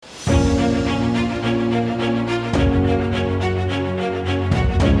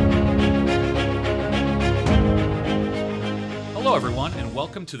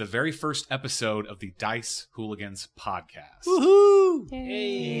welcome to the very first episode of the Dice Hooligans podcast. Woohoo!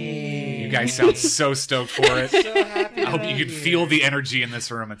 You guys sound so stoked for it. So happy. I hope you can feel the energy in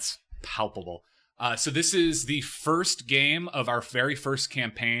this room. It's palpable. So this is the first game of our very first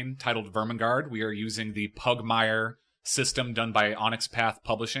campaign titled Vermingard. We are using the Pugmire system done by Onyx Path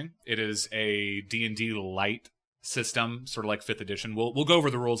Publishing. It is a D&D light system, sort of like 5th edition. We'll go over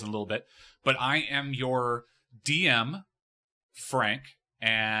the rules in a little bit. But I am your DM, Frank,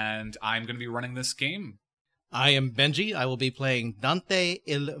 and I'm going to be running this game. I am Benji. I will be playing Dante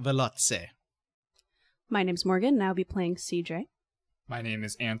il Velozze. My name's Morgan, and I'll be playing CJ. My name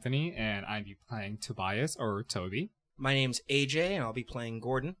is Anthony, and I'll be playing Tobias, or Toby. My name's AJ, and I'll be playing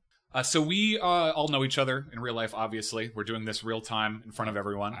Gordon. So we all know each other in real life, obviously. We're doing this real time in front of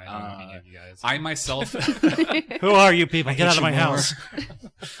everyone. I don't know any of you guys. I myself... Who are you people? Get out of my house.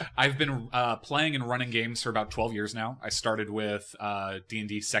 I've been playing and running games for about 12 years now. I started with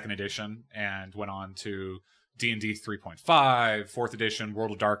D&D 2nd edition and went on to D&D 3.5, 4th edition,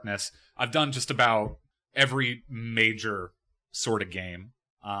 World of Darkness. I've done just about every major sort of game.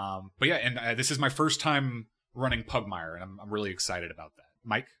 But yeah, and this is my first time running Pugmire, and I'm really excited about that.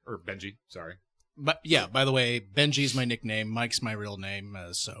 Mike, or Benji, sorry. But yeah, by the way, Benji's my nickname. Mike's my real name.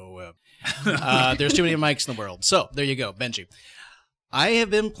 So there's too many Mikes in the world. So there you go, Benji. I have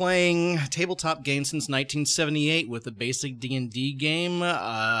been playing tabletop games since 1978 with a basic D&D game.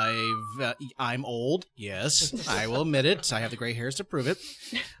 I'm old, yes, I will admit it. I have the gray hairs to prove it.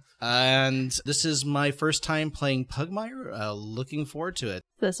 And this is my first time playing Pugmire. Looking forward to it.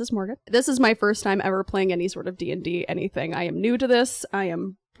 This is Morgan. This is my first time ever playing any sort of D&D anything. I am new to this. I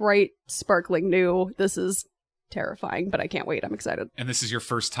am bright, sparkling new. This is terrifying, but I can't wait. I'm excited. And this is your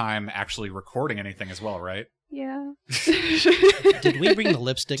first time actually recording anything as well, right? Yeah. Did we bring the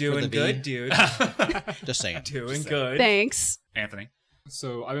lipstick for the Doing V? good, dude. Just saying. Doing good. Thanks. Anthony?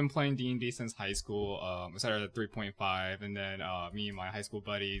 So I've been playing D&D since high school. I started at 3.5, and then me and my high school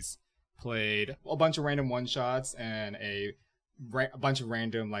buddies played a bunch of random one-shots and a bunch of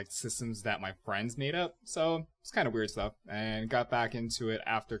random like systems that my friends made up. So it's kind of weird stuff. And got back into it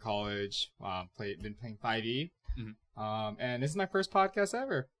after college. Been playing 5e. Mm-hmm. And this is my first podcast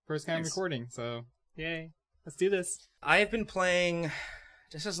ever. First time recording. So yay. Let's do this. I have been playing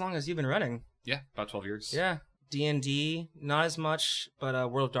just as long as you've been running. Yeah, about 12 years. Yeah. D&D, not as much, but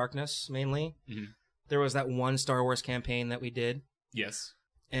World of Darkness mainly. Mm-hmm. There was that one Star Wars campaign that we did, Yes.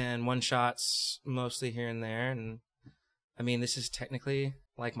 and one-shots mostly here and there. And I mean, this is technically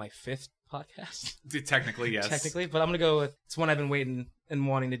like my 5th podcast. Technically, yes. Technically, but I'm going to go with, it's one I've been waiting and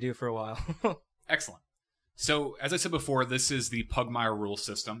wanting to do for a while. Excellent. So, as I said before, this is the Pugmire rule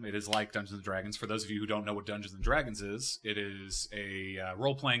system. It is like Dungeons & Dragons. For those of you who don't know what Dungeons & Dragons is, it is a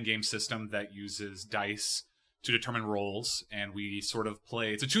role-playing game system that uses dice to determine roles, and we sort of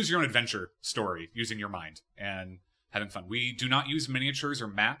play... It's a choose-your-own-adventure story, using your mind and having fun. We do not use miniatures or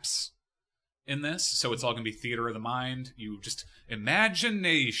maps in this, so it's all going to be theater of the mind. You just...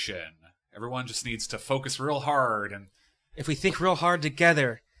 Imagination. Everyone just needs to focus real hard, and... If we think real hard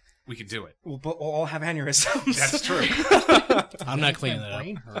together... we can do it. We'll all have aneurysms. That's true. I'm not cleaning that up.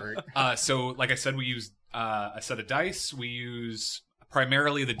 Brain hurt. So, like I said, we use a set of dice. We use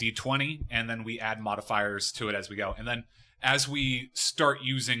primarily the D20, and then we add modifiers to it as we go. And then as we start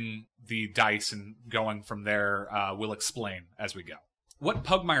using the dice and going from there, we'll explain as we go. What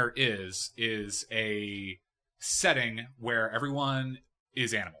Pugmire is a setting where everyone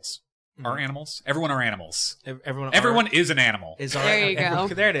is animals. Are animals? Everyone are animals. Everyone is an animal. There you go.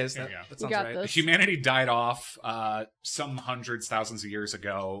 There it is. There That, you go. that sounds got right. this. Humanity died off some hundreds, thousands of years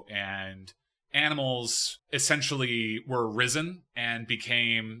ago, and animals essentially were risen and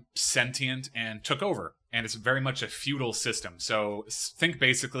became sentient and took over. And it's very much a feudal system. So think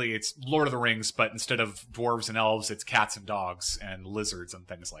basically it's Lord of the Rings, but instead of dwarves and elves, it's cats and dogs and lizards and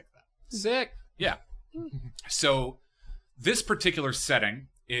things like that. Sick. Yeah. So this particular setting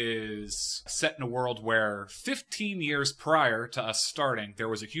is set in a world where 15 years prior to us starting, there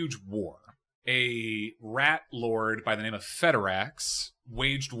was a huge war. A rat lord by the name of Federax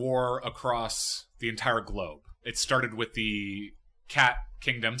waged war across the entire globe. It started with the cat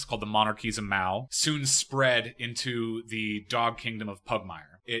kingdoms called the Monarchies of Mao, soon spread into the dog kingdom of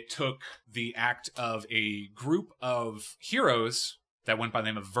Pugmire. It took the act of a group of heroes that went by the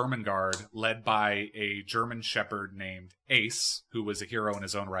name of Vermingard, led by a German shepherd named Ace, who was a hero in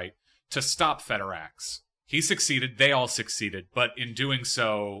his own right, to stop Federax. He succeeded, they all succeeded, but in doing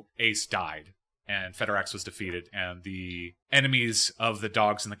so, Ace died, and Federax was defeated, and the enemies of the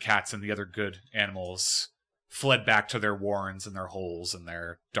dogs and the cats and the other good animals fled back to their warrens and their holes and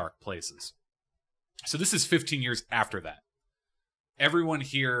their dark places. So this is 15 years after that. everyone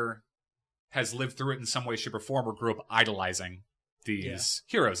here has lived through it in some way, shape, or form, or grew up idolizing these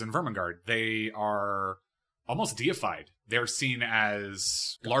heroes in Vermingard. They are almost deified. They're seen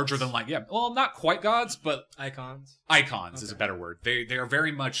as larger than life. Yeah, well, not quite gods, but Icons. icons is a better word. They are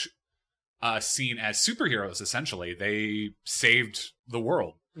very much seen as superheroes. Essentially, they saved the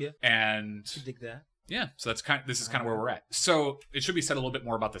world. Yeah. And Dig that. yeah, so this is kind of where we're at. So it should be said a little bit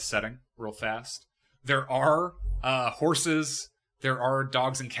more about the setting, real fast. There are horses. There are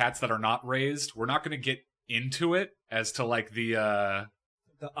dogs and cats that are not raised. We're not going to get into it as to like the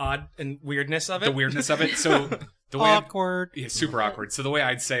odd and weirdness of it. the weirdness of it. So the way Awkward. yeah, super awkward. So the way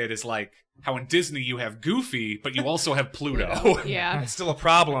I'd say it is like how in Disney you have Goofy, but you also have Pluto. Yeah, It's still a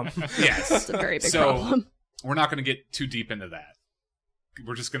problem. Yes. it's a very big So- problem. We're not going to get too deep into that.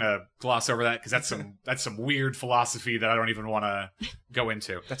 We're just going to gloss over that because that's some weird philosophy that I don't even want to go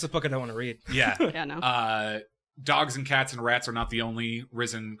into. That's a book I don't want to read. Yeah. Yeah, no. Dogs and cats and rats are not the only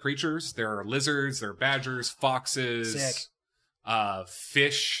risen creatures. There are lizards, there are badgers, foxes, Sick.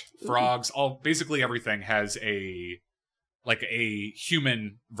 Fish, frogs. Basically everything has a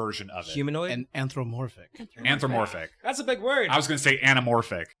human version of it. Humanoid? And anthropomorphic. Anthropomorphic. That's a big word. I was going to say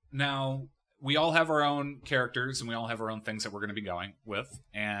anamorphic. Now, we all have our own characters and we all have our own things that we're going to be going with.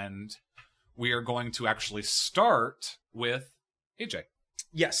 And we are going to actually start with AJ.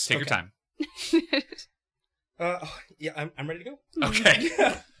 Yes. Take your time. Yeah, I'm ready to go. Okay.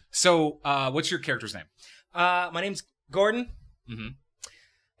 So, what's your character's name? My name's Gordon. Mm-hmm.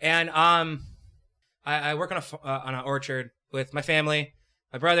 And I work on an orchard with my family,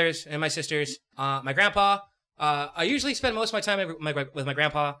 my brothers and my sisters. My grandpa. I usually spend most of my time with my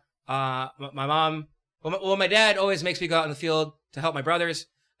grandpa. My mom. Well, my dad always makes me go out in the field to help my brothers.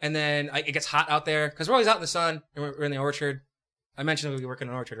 And then it gets hot out there because we're always out in the sun and we're in the orchard. I mentioned we work in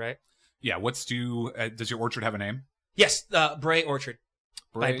an orchard, right? Yeah. Does your orchard have a name? Yes, Bray Orchard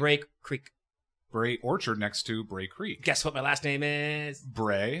by Bray Creek. Bray Orchard next to Bray Creek. Guess what my last name is?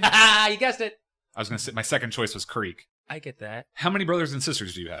 Bray. You guessed it. I was going to say my second choice was Creek. I get that. How many brothers and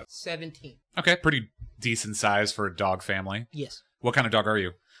sisters do you have? 17. Okay, pretty decent size for a dog family. Yes. What kind of dog are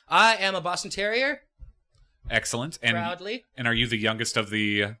you? I am a Boston Terrier. Excellent. And Proudly. and are you the youngest of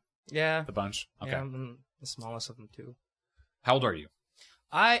the Yeah. bunch? Okay. Yeah, I'm the smallest of them, too. How old are you?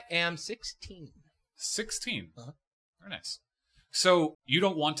 I am 16. 16. Uh-huh. Very nice. So you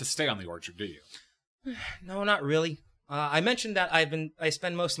don't want to stay on the orchard, do you? No, not really. I mentioned that I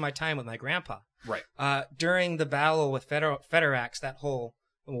spend most of my time with my grandpa. Right. During the battle with Federax, that whole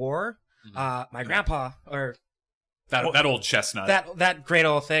war, my grandpa, or That old chestnut. that great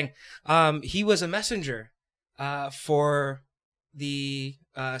old thing, he was a messenger for the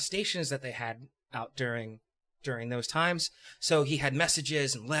stations that they had out during those times. So he had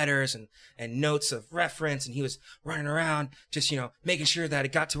messages and letters and notes of reference, and he was running around just, making sure that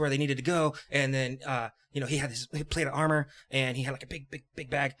it got to where they needed to go. And then, he had his plate of armor, and he had like a big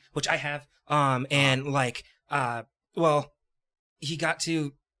bag, which I have. He got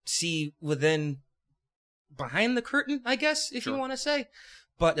to see behind the curtain, I guess, if Sure. you want to say.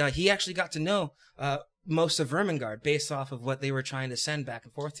 But he actually got to know most of Vermingard based off of what they were trying to send back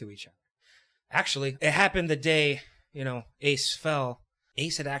and forth to each other. Actually, it happened the day, Ace fell.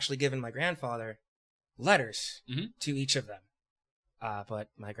 Ace had actually given my grandfather letters to each of them. But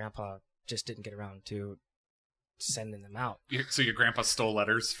my grandpa just didn't get around to sending them out. So your grandpa stole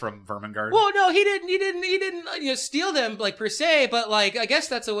letters from Vermingard? Well, no, he didn't steal them, per se, but, I guess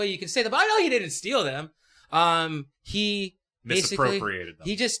that's a way you can say that. But I know he didn't steal them. He basically misappropriated them.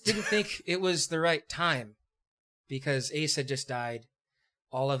 He just didn't think it was the right time because Ace had just died.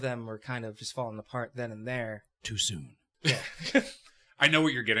 All of them were kind of just falling apart then and there. Too soon. Yeah. I know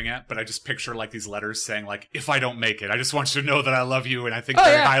what you're getting at, but I just picture these letters saying if I don't make it, I just want you to know that I love you and I think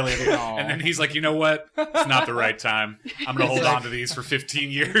very highly of you. And then he's like, you know what? It's not the right time. I'm going to hold on to these for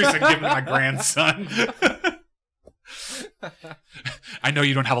 15 years and give them to my grandson. I know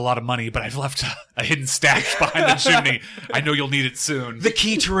you don't have a lot of money, but I've left a hidden stash behind the chimney. I know you'll need it soon. The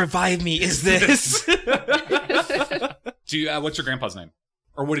key to revive me is this. What's your grandpa's name?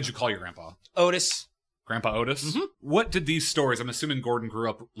 Or what did you call your grandpa? Otis. Grandpa Otis? Mm-hmm. What did these stories, I'm assuming Gordon grew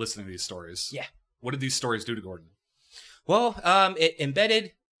up listening to these stories. Yeah. What did these stories do to Gordon? Well, it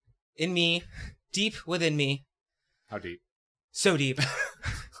embedded in me, deep within me. How deep? So deep.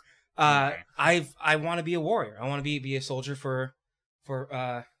 Okay. I want to be a warrior. I want to be a soldier for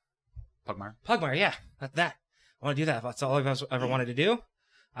Pugmire? Pugmire, yeah. That. I want to do that. That's all I've ever wanted to do.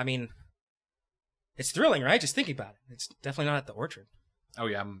 I mean, it's thrilling, right? Just thinking about it. It's definitely not at the orchard. Oh,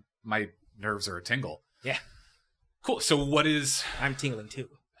 yeah. My nerves are a tingle. Yeah. Cool. So I'm tingling too.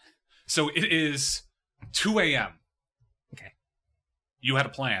 So it is 2 a.m. Okay. You had a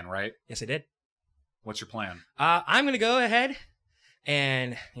plan, right? Yes, I did. What's your plan? I'm gonna go ahead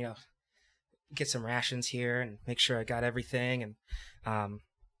and get some rations here and make sure I got everything, and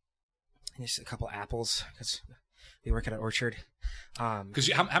just a couple apples because we work at an orchard.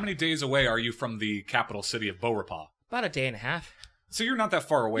 Because how many days away are you from the capital city of Beaurepas? About a day and a half. So you're not that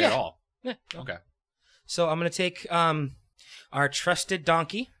far away at all. Yeah. Okay. So I'm gonna take our trusted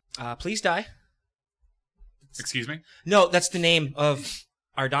donkey. Please die. Excuse me? No, that's the name of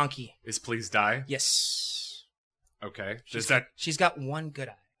our donkey. Is Please Die? Yes. Okay. Is that She's got one good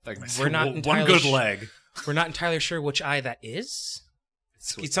eye. like We're not one entirely good leg? We're not entirely sure which eye that is.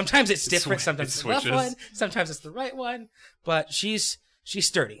 Swi- Sometimes it's different. swi- Sometimes it it's the left switches. one. Sometimes it's the right one. But she's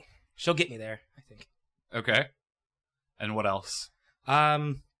sturdy. She'll get me there, I think. Okay. And what else?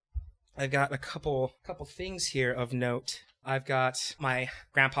 I've got a couple things here of note. I've got my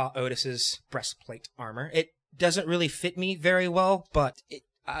Grandpa Otis's breastplate armor. It doesn't really fit me very well, but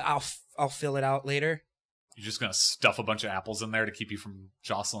I'll fill it out later. You're just gonna stuff a bunch of apples in there to keep you from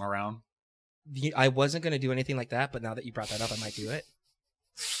jostling around? I wasn't gonna do anything like that, but now that you brought that up, I might do it.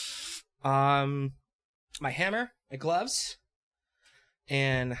 My hammer, my gloves,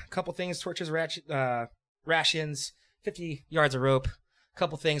 and a couple things: torches, rations, 50 yards of rope. A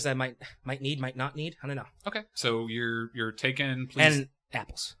couple things I might need, might not need. I don't know. Okay. So you're taking Please And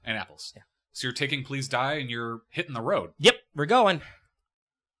apples. and apples. Yeah. So you're taking Please Die and you're hitting the road. Yep, we're going.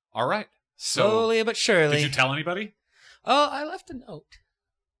 All right. So Slowly but surely. did you tell anybody? Oh, I left a note.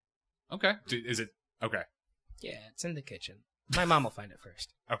 Okay. Is it okay? Yeah, it's in the kitchen. My mom will find it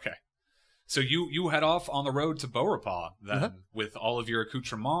first. Okay. So you head off on the road to Beaurepas then Uh-huh. with all of your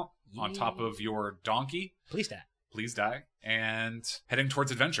accoutrement on top of your donkey, Please, Dad. Please Die, and heading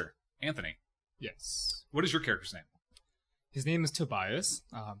towards adventure. Anthony, Yes. what is your character's name? His name is Tobias,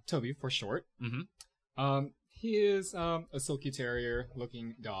 Toby for short. Mhm. He is a silky terrier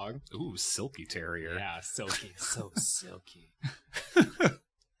looking dog. Ooh, Silky Terrier. Yeah, silky, so silky.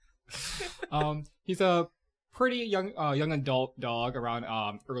 He's a pretty young adult dog, around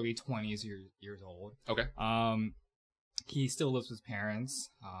early 20s years old. Okay. He still lives with his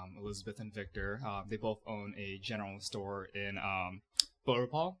parents, Elizabeth and Victor. They both own a general store in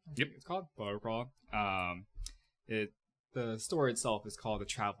Beaurepas. I think it's called Beaurepas. The store itself is called the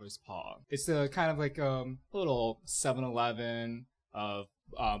Traveler's Paw. It's a kind of like a little 7-Eleven of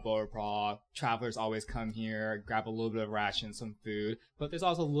Beaurepas. Travelers always come here, grab a little bit of ration, some food, but there's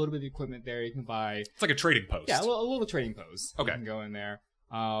also a little bit of equipment there you can buy. It's like a trading post. Yeah, a little trading post. Okay. You can go in there.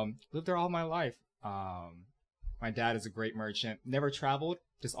 Lived there all my life. My dad is a great merchant. Never traveled,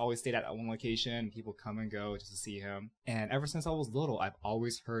 just always stayed at one location. People come and go just to see him. And ever since I was little, I've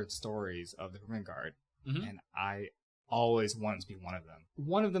always heard stories of the Ringard. Mhm. And I always wanted to be one of them.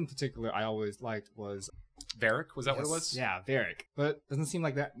 One of them in particular I always liked was... Varric, was that what it was? Yeah, Varric. But doesn't seem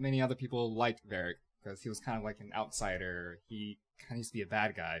like that many other people liked Varric, because he was kind of like an outsider. He kind of used to be a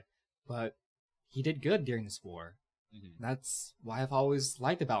bad guy. But he did good during this war. Mhm. That's why I've always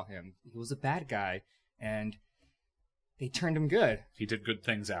liked about him. He was a bad guy, and they turned him good. He did good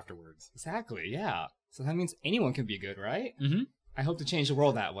things afterwards. Exactly, yeah. So that means anyone can be good, right? Mm-hmm. I hope to change the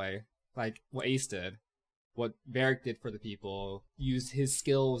world that way. Like what Ace did. What Varric did for the people. Used his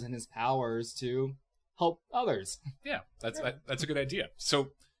skills and his powers to help others. Yeah, that's a good idea.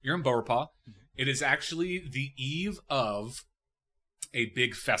 So you're in Beaurepas. It is actually the eve of a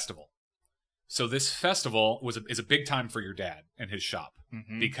big festival. So this festival is a big time for your dad and his shop,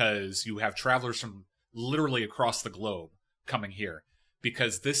 because you have travelers from literally across the globe coming here,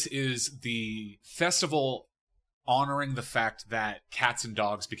 because this is the festival honoring the fact that cats and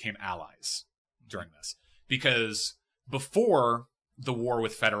dogs became allies during this. Because before the war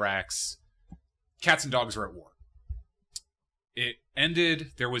with Federax, cats and dogs were at war. It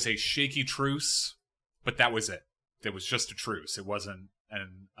ended, there was a shaky truce, but that was it. It was just a truce. It wasn't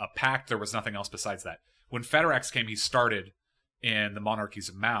a pact. There was nothing else besides that. When Federax came, he started in the monarchies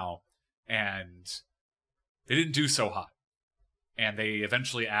of Mao, and they didn't do so hot. And they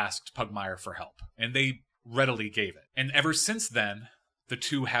eventually asked Pugmire for help, and they readily gave it. And ever since then, the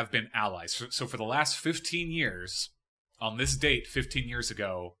two have been allies. So for the last 15 years, on this date, 15 years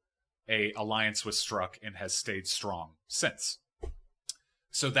ago, a alliance was struck and has stayed strong since.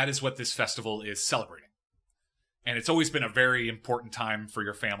 So that is what this festival is celebrating. And it's always been a very important time for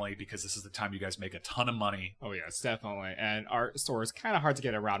your family, because this is the time you guys make a ton of money. Oh yes, definitely. And our store is kind of hard to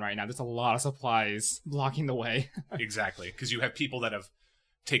get around right now. There's a lot of supplies blocking the way. Exactly, because you have people that have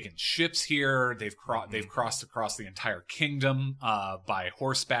taken ships here. They've crossed across the entire kingdom by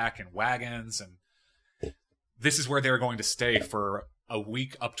horseback and wagons, and this is where they're going to stay for a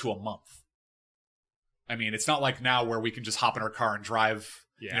week up to a month. I mean, it's not like now where we can just hop in our car and drive,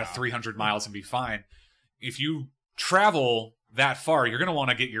 300 miles and be fine. If you travel that far, you're going to want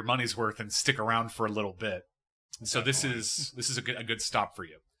to get your money's worth and stick around for a little bit. So this is a good stop for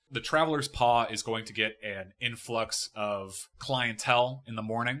you. The Traveler's Paw is going to get an influx of clientele in the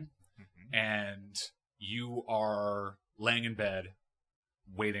morning, and you are laying in bed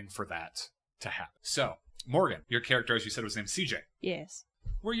waiting for that to happen. So, Morgan, your character, as you said, was named CJ. Yes.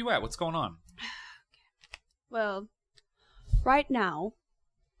 Where are you at? What's going on? Well, right now,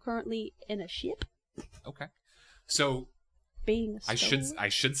 currently in a ship. Okay. So, Being I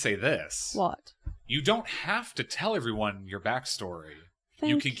should say this. What? You don't have to tell everyone your backstory.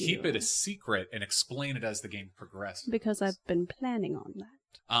 You can keep it a secret and explain it as the game progresses. Because I've been planning on that.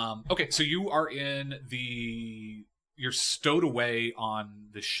 Okay, so you are you're stowed away on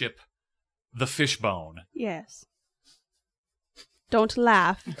the ship, the Fishbone. Yes. Don't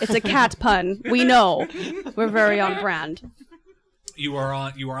laugh. It's a cat pun. We know. We're very on brand. You are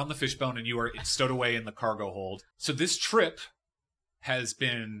on the Fishbone, and you are stowed away in the cargo hold. So this trip has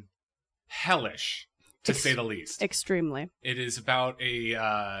been hellish, to say the least. Extremely. It is about a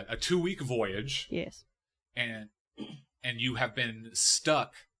 2-week voyage. Yes. And you have been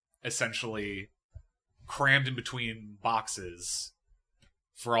stuck, essentially, crammed in between boxes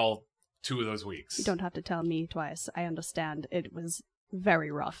for all 2 of those weeks. You don't have to tell me twice. I understand. It was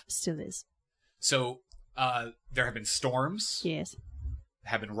very rough. Still is. So, there have been storms. Yes.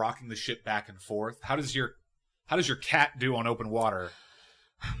 Have been rocking the ship back and forth. How does your cat do on open water?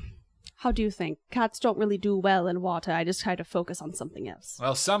 How do you think? Cats don't really do well in water. I just try to focus on something else.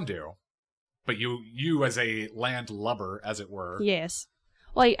 Well, some do. But you as a landlubber, as it were. Yes.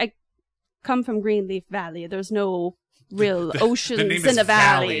 Well, I come from Greenleaf Valley. There's no real oceans the name in is the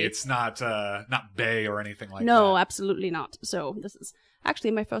valley. It's not bay or anything like that. No, absolutely not. So this is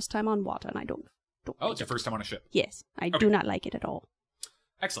actually my first time on water, and I don't Oh, like it's your it. first time on a ship. Yes, I Okay. do not like it at all.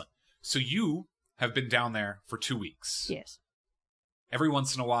 Excellent. So you have been down there for 2 weeks. Yes. Every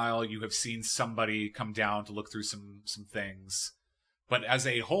once in a while, you have seen somebody come down to look through some things, but as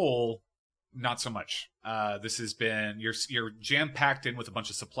a whole, not so much. This has been you're jam packed in with a bunch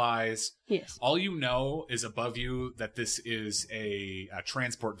of supplies. Yes. All you know is above you that this is a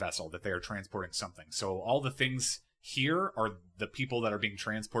transport vessel, that they are transporting something. So all the things here are the people that are being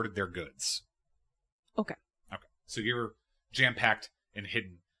transported, their goods. Okay. Okay. So you're jam packed and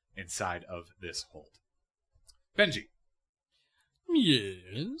hidden inside of this hold. Benji,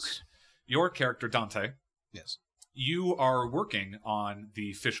 Yes. your character Dante, Yes. you are working on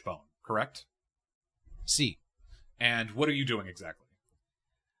the Fishbone, correct? See. And what are you doing exactly?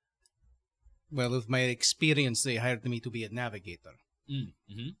 Well, with my experience, they hired me to be a navigator.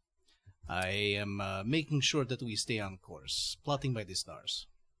 Mm-hmm. I am making sure that we stay on course, plotting by the stars.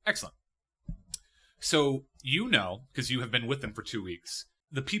 Excellent. So you know, because you have been with them for 2 weeks,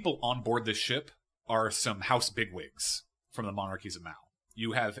 the people on board this ship are some house bigwigs from the monarchies of Mao.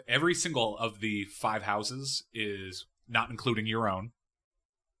 You have every single of the 5 houses, is not including your own,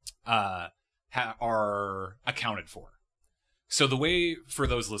 are accounted for. So the way, for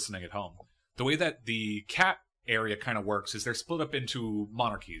those listening at home, the way that the cat area kind of works is they're split up into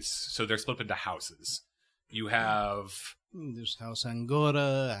monarchies. So they're split up into houses. You have... There's House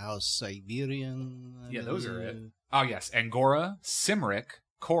Angora, House Siberian. Yeah, those are it. Oh, yes. Angora, Cymric,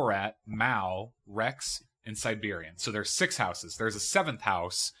 Korat, Mao, Rex, and Siberian. So there's 6 houses. There's a 7th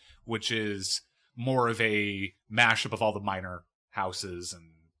house, which is more of a mashup of all the minor houses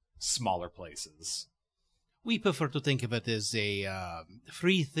and smaller places. We prefer to think of it as a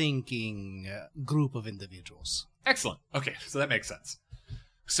free-thinking group of individuals. Excellent. Okay, so that makes sense.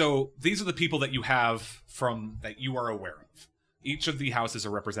 So these are the people that you have that you are aware of. Each of the houses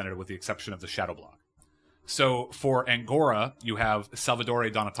are represented with the exception of the Shadow Block. So for Angora, you have Salvatore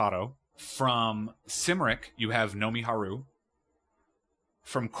Donatato. From Cymric, you have Nomi Haru.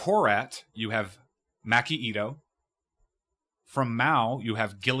 From Korat, you have Maki Ito. From Mao, you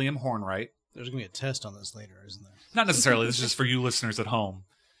have Gilliam Hornwright. There's going to be a test on this later, isn't there? Not necessarily. This is just for you listeners at home.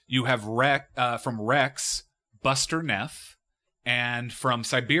 You have from Rex, Buster Neff. And from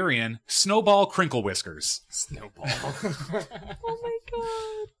Siberian, Snowball Crinkle Whiskers. Snowball. Oh my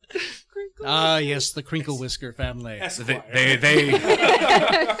god. Ah, yes, the Crinkle Whisker family. They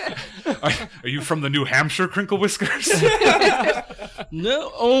are you from the New Hampshire Crinkle Whiskers?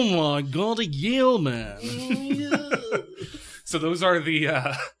 No, oh my god, a Yale man. So those are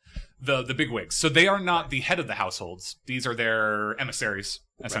the bigwigs. So they are not the head of the households. These are their emissaries,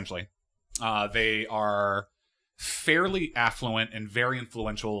 essentially. They are fairly affluent and very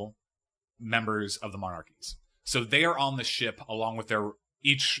influential members of the monarchies. So they are on the ship along with their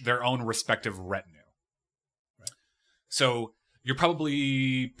own respective retinue. So you're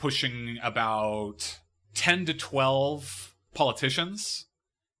probably pushing about 10 to 12 politicians,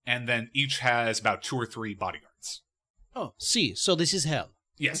 and then each has about 2 or 3 bodyguards. Oh, see, so this is hell.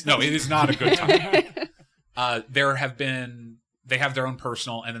 Yes, no, it is not a good time. They have their own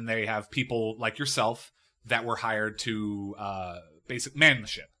personal, and then they have people like yourself that were hired to basic man the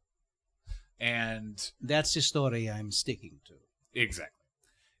ship. And That's the story I'm sticking to. exactly.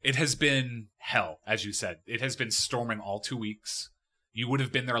 It has been hell, as you said. It has been storming all 2 weeks. You would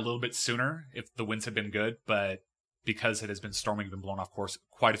have been there a little bit sooner if the winds had been good, but because it has been storming, you've been blown off course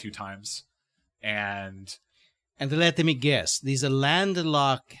quite a few times. And let me guess, these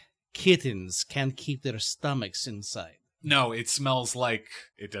landlocked kittens can't keep their stomachs inside. no, it smells like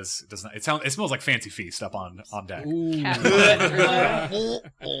it does. It does not. It smells like Fancy Feast up on deck.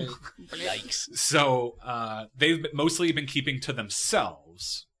 Yikes. So they've mostly been keeping to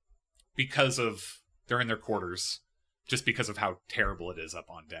themselves because of they're in their quarters, just because of how terrible it is up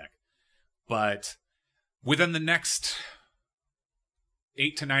on deck. But within the next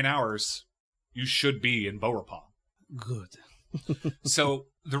 8 to 9 hours, you should be in Beaurepas. Good. So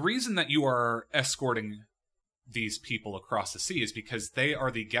the reason that you are escorting these people across the sea is because they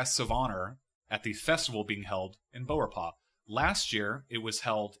are the guests of honor at the festival being held in Beaurepas. Last year, it was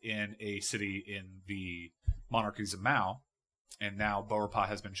held in a city in the monarchies of Mao, and now Beaurepas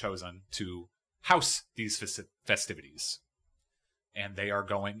has been chosen to house these festivities. And they are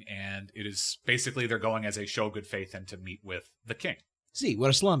going, and it is basically they're going as a show of good faith and to meet with the king. See,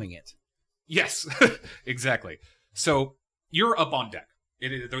 we're slumming it. Yes, exactly. So you're up on deck.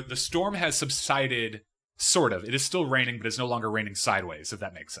 The storm has subsided, sort of. It is still raining, but it's no longer raining sideways, if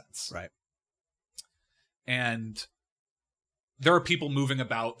that makes sense. Right. And there are people moving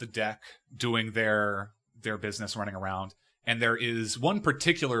about the deck, doing their business, running around. And there is one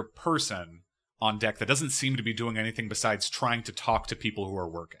particular person on deck that doesn't seem to be doing anything besides trying to talk to people who are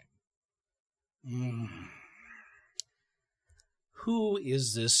working. Who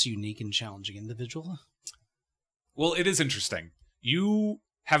is this unique and challenging individual? Well, it is interesting. You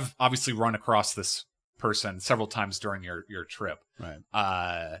have obviously run across this person several times during your trip.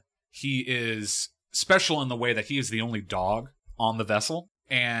 Right. He is special in the way that he is the only dog on the vessel,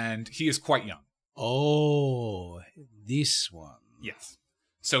 and he is quite young. Oh, this one. Yes.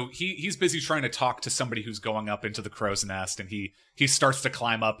 So he's busy trying to talk to somebody who's going up into the crow's nest, and he starts to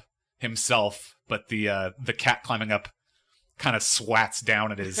climb up himself, but the cat climbing up kind of swats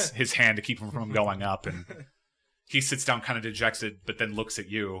down at his hand to keep him from going up, and he sits down kind of dejected, but then looks at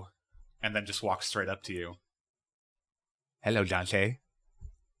you, and then just walks straight up to you. Hello, Dante.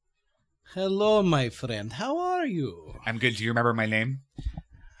 Hello, my friend. How are you? I'm good. Do you remember my name?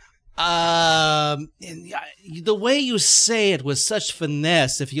 The way you say it with such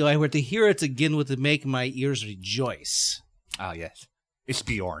finesse, if I were to hear it again, would make my ears rejoice. Ah, yes. It's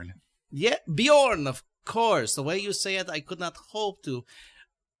Bjorn. Yeah, Bjorn, of course. The way you say it, I could not hope to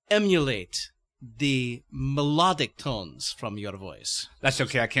emulate the melodic tones from your voice. That's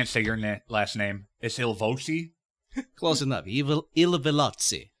okay. I can't say your last name. It's Ilvoci? Close enough.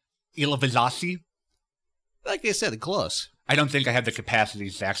 Ilvelazzi. Ilvelazzi? Like I said, close. I don't think I have the capacity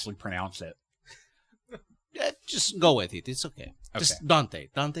to actually pronounce it. Just go with it. It's okay. Just Dante.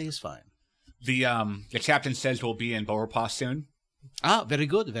 Dante is fine. The captain says we'll be in Beaurepas soon. Ah, very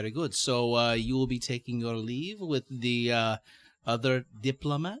good, very good. So you will be taking your leave with the other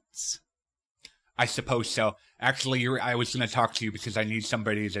diplomats? I suppose so. Actually, I was going to talk to you because I need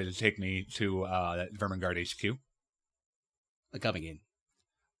somebody to take me to Vermingard HQ. Come again.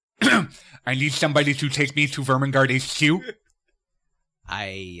 I need somebody to take me to Vermingard HQ.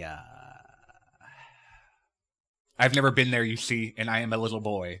 I've never been there, you see, and I am a little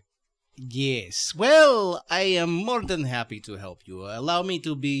boy. Yes. Well, I am more than happy to help you. Allow me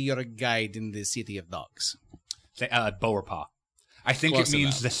to be your guide in the City of Dogs. Beaurepas. I think Close it means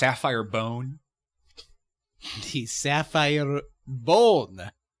enough. the Sapphire Bone, The Sapphire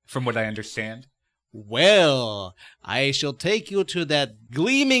Bone. from what I understand. Well, I shall take you to that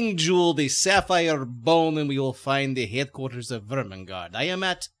gleaming jewel, the Sapphire Bone, and we will find the headquarters of Vermingard. I am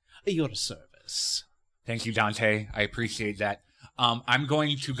at your service. Thank you, Dante. I appreciate that. I'm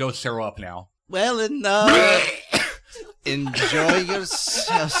going to go throw up now. Well, and enjoy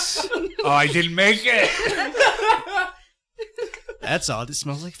yourselves. Oh, I didn't make it! That's odd. It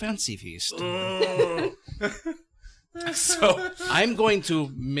smells like Fancy Feast. So I'm going to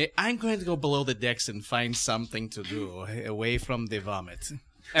go below the decks and find something to do away from the vomit.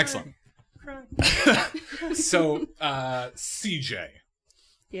 excellent. So, CJ,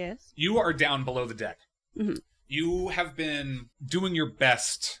 Yes. you are down below the deck. Mhm. You have been doing your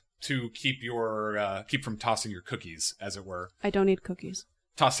best to keep your keep from tossing your cookies, as it were. I don't eat cookies.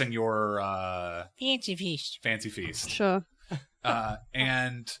 Tossing your Fancy feast. fancy feast. Sure.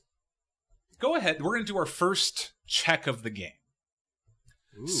 And go ahead. We're going to do our first check of the game.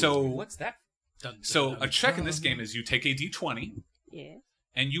 So What's that? So a check in this game is you take a d20 Yeah.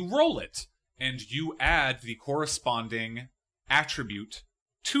 and you roll it, and you add the corresponding attribute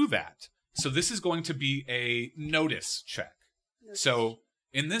to that. So this is going to be a notice check. So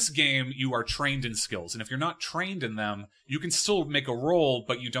in this game, you are trained in skills, and if you're not trained in them, you can still make a roll,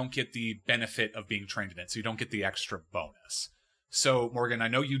 but you don't get the benefit of being trained in it, so you don't get the extra bonus. So, Morgan, I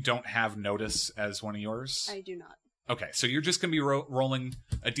know you don't have notice as one of yours. I do not. Okay, so you're just going to be rolling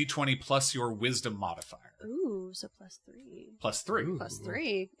a d20 plus your wisdom modifier. Ooh, so +3. +3.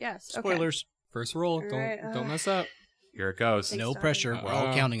 +3. Yes. Okay. Spoilers. First roll. Alright, Don't mess up. Here it goes. Thanks. No Sorry. pressure. We're all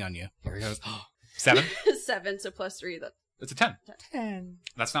Uh-oh. counting on you. Here he goes. 7. 7, so +3. It's a 10. 10.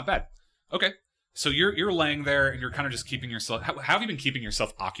 That's not bad. Okay, so you're laying there and you're kind of just keeping yourself. How have you been keeping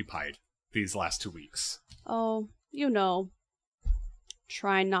yourself occupied these last 2 weeks? Oh,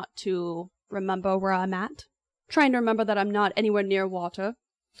 trying not to remember where I'm at. Trying to remember that I'm not anywhere near water.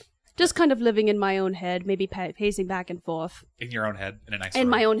 Just kind of living in my own head, maybe pacing back and forth. In your own head, in a nice In room.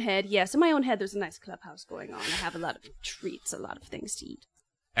 my own head, yes. In my own head, there's a nice clubhouse going on. I have a lot of treats, a lot of things to eat.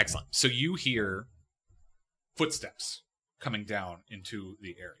 Excellent. So you hear footsteps coming down into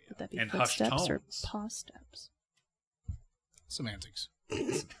the area, Would that be and hushed footsteps or tones. paw steps? Semantics.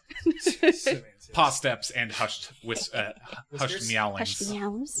 Paw steps and hushed hushed meowlings. Hush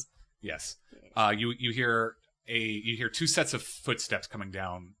meows. Yes. You hear 2 sets of footsteps coming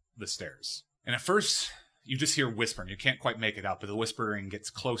down the stairs. And at first, you just hear whispering. You can't quite make it out, but the whispering gets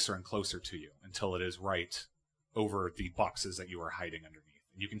closer and closer to you until it is right over the boxes that you are hiding underneath.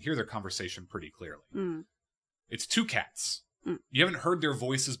 You can hear their conversation pretty clearly. Mm. It's 2 cats. Mm. You haven't heard their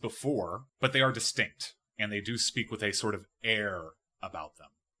voices before, but they are distinct, and they do speak with a sort of air about them.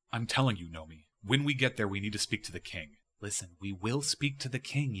 I'm telling you, Nomi, when we get there, we need to speak to the king. Listen, we will speak to the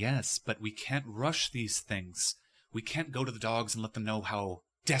king, yes, but we can't rush these things. We can't go to the dogs and let them know how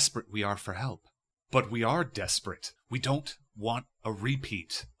desperate we are for help. But we are desperate. We don't want a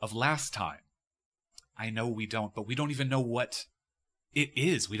repeat of last time. I know we don't, but we don't even know what it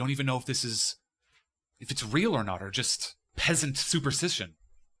is. We don't even know if it's real or not, or just peasant superstition.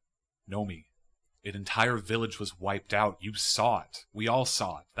 Nomi, an entire village was wiped out. You saw it. We all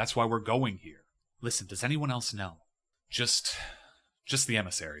saw it. That's why we're going here. Listen, does anyone else know? Just the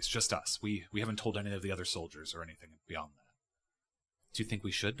emissaries, just us. We haven't told any of the other soldiers or anything beyond that. Do you think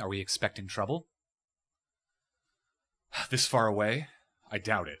we should? Are we expecting trouble? This far away? I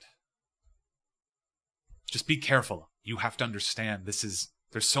doubt it. Just be careful. You have to understand, there's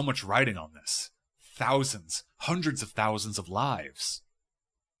so much riding on this. Thousands, hundreds of thousands of lives.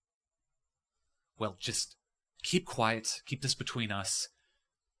 Well, just keep quiet. Keep this between us.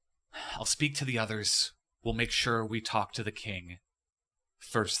 I'll speak to the others. We'll make sure we talk to the king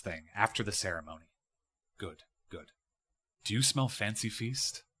first thing, after the ceremony. Good, good. Do you smell fancy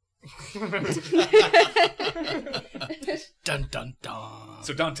feast? Dun dun dun.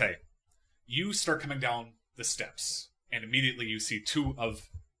 So Dante, you start coming down the steps, and immediately you see 2 of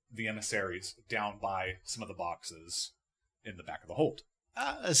the emissaries down by some of the boxes in the back of the hold.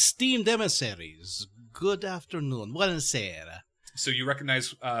 Esteemed emissaries, good afternoon. Buonasera. So you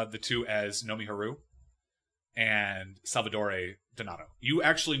recognize the 2 as Nomi Haru and Salvatore Donato. You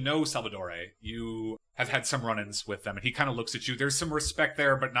actually know Salvatore. You have had some run-ins with them, and he kind of looks at you. There's some respect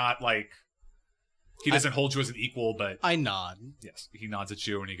there, but not like... He doesn't hold you as an equal, but... I nod. Yes, he nods at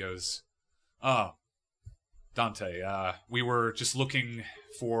you and he goes, "Oh, Dante, we were just looking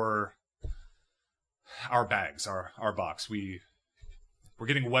for our bags, our box. We're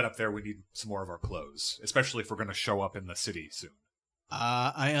getting wet up there. We need some more of our clothes, especially if we're going to show up in the city soon."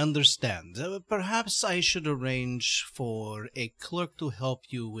 I understand. Perhaps I should arrange for a clerk to help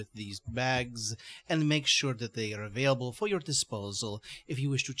you with these bags and make sure that they are available for your disposal if you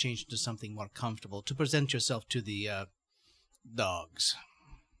wish to change into something more comfortable to present yourself to the dogs.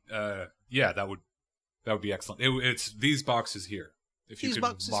 Yeah, that would be excellent. It's these boxes here. If you These could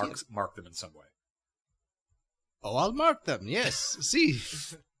boxes here. mark them in some way. Oh, I'll mark them, yes. See.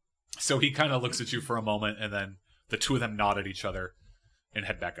 So he kind of looks at you for a moment, and then the 2 of them nod at each other and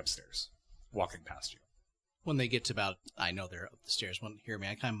head back upstairs, walking past you. When they get to about, I know they're up the stairs, won't hear me,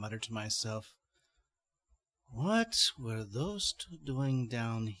 I kind of mutter to myself, what were those 2 doing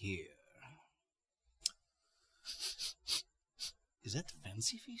down here? Is that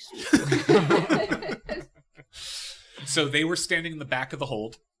Fancy Feast? So they were standing in the back of the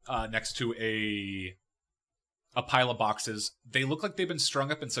hold, next to a pile of boxes. They look like they've been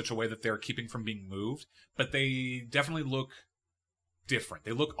strung up in such a way that they're keeping from being moved, but they definitely look different.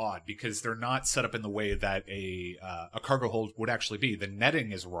 They look odd because they're not set up in the way that a cargo hold would actually be. The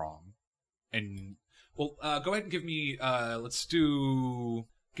netting is wrong. And, well, go ahead and give me,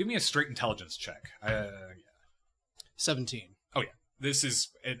 give me a straight intelligence check. 17. Oh, yeah. This is,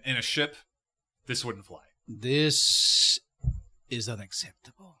 in a ship, this wouldn't fly. This is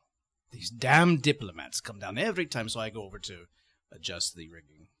unacceptable. These damn diplomats come down every time, so I go over to adjust the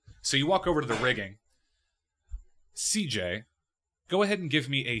rigging. So you walk over to the rigging. CJ, go ahead and give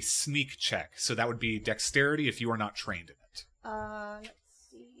me a sneak check. So that would be dexterity if you are not trained in it. Let's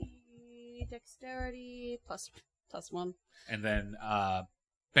see. Dexterity plus 1. And then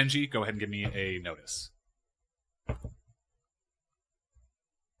Benji, go ahead and give me a notice.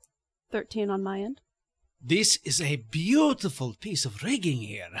 13 on my end. This is a beautiful piece of rigging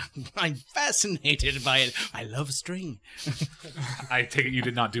here. I'm fascinated by it. I love string. I take it you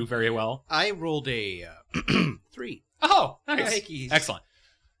did not do very well. I rolled a 3. Oh, nice. Yikes. Excellent.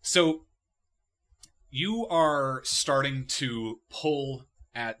 So you are starting to pull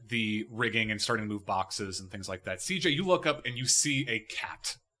at the rigging and starting to move boxes and things like that. CJ, you look up and you see a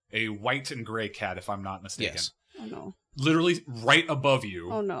cat, a white and gray cat, if I'm not mistaken. Yes. Oh no. Literally right above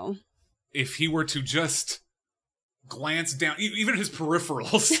you. Oh no. If he were to just glance down, even his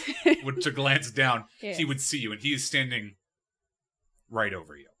peripherals would to glance down, Yeah. he would see you, and he is standing right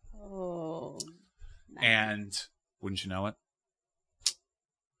over you. Oh. Nice. And wouldn't you know it,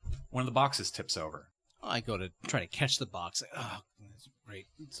 one of the boxes tips over. I go to try to catch the box. Oh, that's great.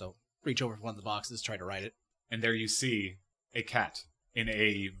 So reach over for one of the boxes, try to right it. And there you see a cat in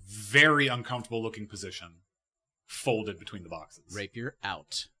a very uncomfortable looking position, folded between the boxes. Rapier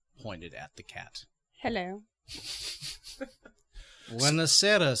out, pointed at the cat. Hello.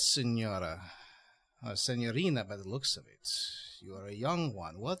 Buonasera, signora. Signorina, by the looks of it. You are a young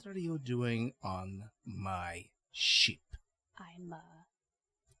one. What are you doing on my ship? I'm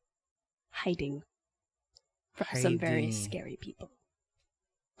hiding from some very Hiding. scary people.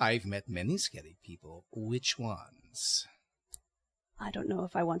 I've met many scary people. Which ones? I don't know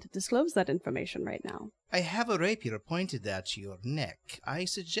if I want to disclose that information right now. I have a rapier pointed at your neck. I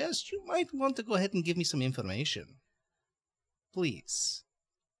suggest you might want to go ahead and give me some information. Please.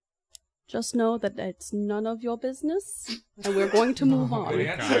 Just know that it's none of your business, and we're going to move on. Good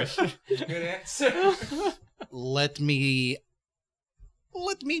answer. Good answer. Let me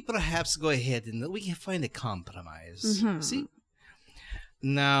perhaps go ahead and we can find a compromise. Mhm. See?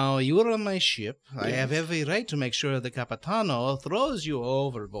 Now, you're on my ship. I have every right to make sure the Capitano throws you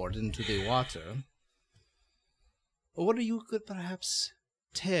overboard into the water. Or you could perhaps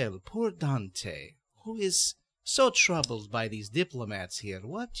tell poor Dante, who is so troubled by these diplomats here,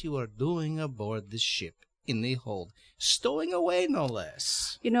 what you are doing aboard the ship in the hold. Stowing away, no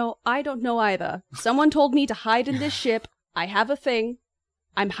less. You know, I don't know either. Someone told me to hide in this ship. I have a thing.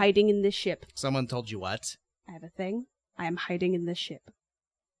 I'm hiding in this ship. Someone told you what? I have a thing. I am hiding in this ship.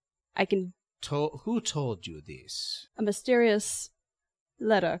 I can... Who told you this? A mysterious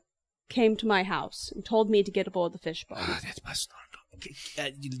letter came to my house and told me to get aboard the fishboat. That's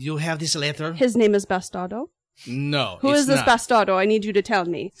Bastardo. You have this letter? His name is Bastardo. No. Who it's is this not. Bastardo? I need you to tell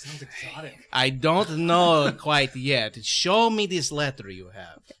me. Sounds exotic. I don't know quite yet. Show me this letter you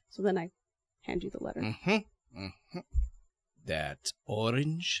have. So then I hand you the letter. Mm-hmm. That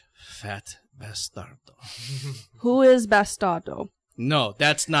orange, fat Bastardo. Who is Bastardo? No,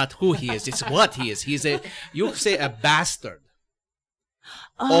 that's not who he is. It's what he is. He's you say a bastard.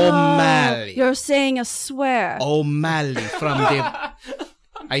 O'Malley. You're saying a swear. O'Malley from the...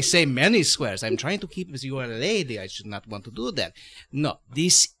 I say many swears. I'm trying to keep as you are a lady. I should not want to do that. No,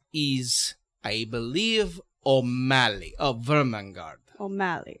 this is, I believe, O'Malley of Vermangard.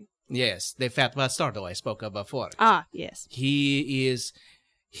 O'Malley. Yes, the fat bastardo I spoke of before. Ah, yes. He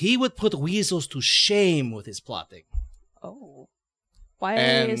would put weasels to shame with his plotting. Oh. Why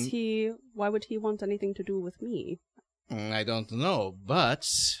would he want anything to do with me? I don't know, but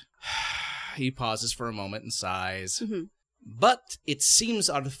he pauses for a moment and sighs. Mm-hmm. But it seems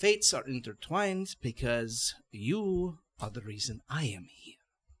our fates are intertwined because you are the reason I am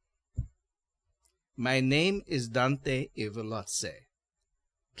here. My name is Dante Ivelotse.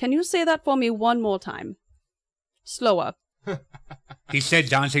 Can you say that for me one more time? Slower. He said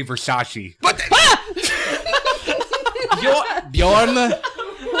Dante Versace. Bjorn,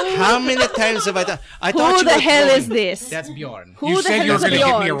 how many times have I done? I thought Who you the were hell trolling. is this? That's Bjorn. Who You the said hell you were is a going to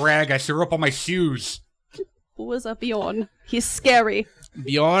give me a Bjorn? rag. I threw up on my shoes. Who is a Bjorn? He's scary.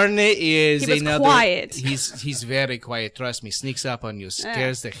 Bjorn is He was another. quiet. He's very quiet. Trust me. Sneaks up on you,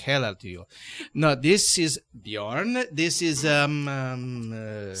 scares the hell out of you. No, this is Bjorn. This is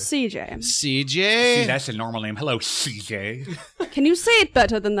CJ. See, CJ. that's a normal name. Hello, CJ. Can you say it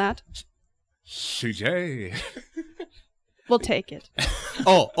better than that? CJ. We'll take it.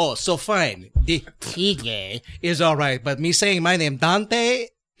 Oh, so fine. The CJ is all right, but me saying my name Dante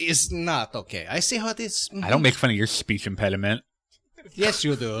is not okay. I see how it is. I don't make fun of your speech impediment. Yes,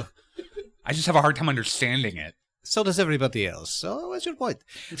 you do. I just have a hard time understanding it. So does everybody else. So what's your point?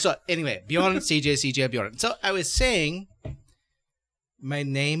 So anyway, Bjorn, CJ, Bjorn. So I was saying, my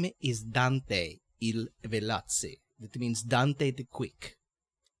name is Dante il Velazzi. That means Dante the Quick.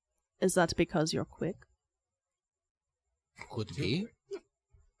 Is that because you're quick? Could be.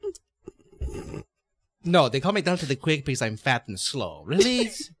 No, they call me Dante the Quick because I'm fat and slow. Really?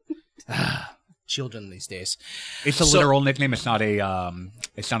 Children these days. It's a literal nickname. It's not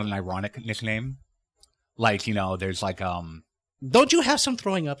an ironic nickname. Like, you know, there's like, Don't you have some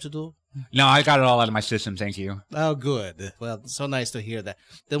throwing up to do? no, I got it all out of my system. Thank you. Oh, good. Well, so nice to hear that.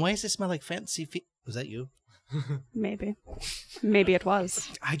 Then why does it smell like fancy feet? Was that you? Maybe. Maybe it was.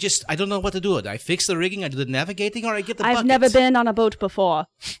 I don't know what to do. I fix the rigging, I do the navigating, or I get the I've bucket. never been on a boat before.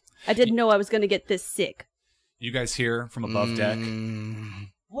 I didn't know I was going to get this sick. You guys hear from above deck?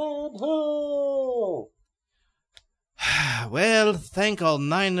 Well, thank all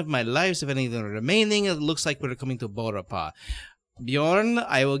 9 of my lives of anything remaining. It looks like we're coming to Borapa. Bjorn,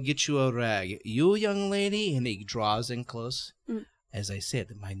 I will get you a rag. You, young lady, and he draws in close. As I said,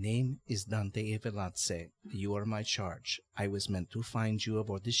 my name is Dante Velazzi. You are my charge. I was meant to find you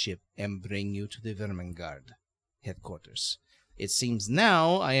aboard the ship and bring you to the Vermingard headquarters. It seems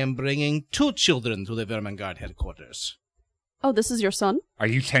now I am bringing 2 children to the Vermingard headquarters. Oh, this is your son? Are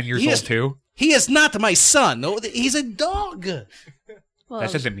you 10 years Yes. old too? He is not my son. No, he's a dog. Well,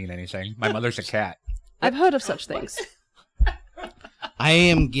 That doesn't mean anything. My mother's a cat. I've heard of such things. I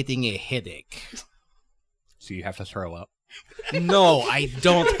am getting a headache. So you have to throw up. No, I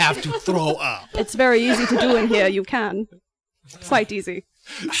don't have to throw up. It's very easy to do in here. You can. Quite easy.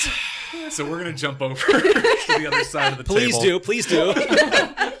 So we're going to jump over to the other side of the table. Please do.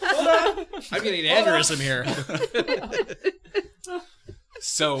 I'm getting an aneurysm here.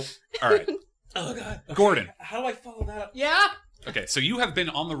 So, all right. Oh God, Gordon. how do I follow that up? Yeah, Okay, so you have been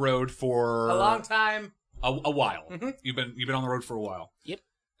on the road for a long time. a while. You've been on the road for a while. Yep.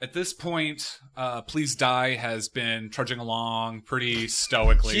 At this point, Please Die has been trudging along pretty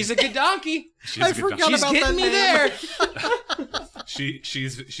stoically. She's a good donkey. She's a good donkey. She's getting me there.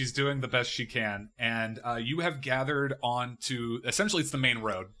 She's doing the best she can, and you have gathered onto essentially it's the main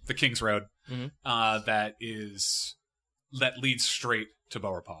road, the King's Road, that leads straight to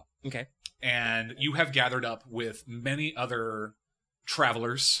Boerpaw. Okay. And you have gathered up with many other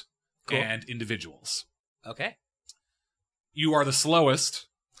travelers Cool. and individuals. Okay. You are the slowest.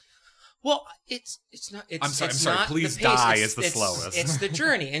 Well, it's not. It's, I'm sorry, it's I'm sorry. not Please the pace, Die it's- is the it's- slowest. It's the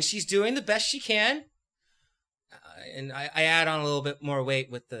journey, and she's doing the best she can. And I add on a little bit more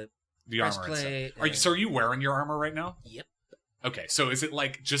weight with the The armor and breastplate. stuff. So are you wearing your armor right now? Yep. Okay, so is it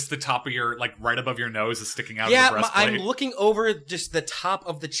like just the top of your, like right above your nose is sticking out Yeah, of the breastplate? I'm looking over just the top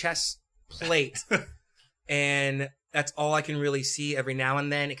of the chest plate, and that's all I can really see. Every now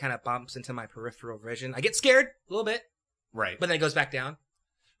and then, it kind of bumps into my peripheral vision. I get scared a little bit, Right. but then it goes back down.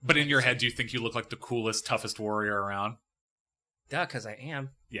 But in your head, do you think you look like the coolest, toughest warrior around? Duh, because I am.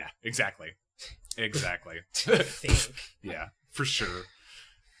 Yeah, exactly. Exactly. I think. Yeah, for sure.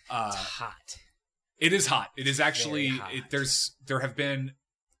 It's hot. It is hot. It is actually, Very hot.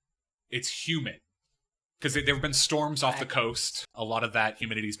 it's humid. Because there have been storms off the coast. A lot of that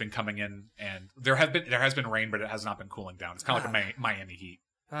humidity's been coming in, and there has been rain, but it has not been cooling down. It's kind of like a Miami heat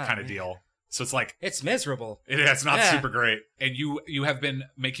kind of deal. So it's like, It's miserable. it's not Yeah. super great. And you have been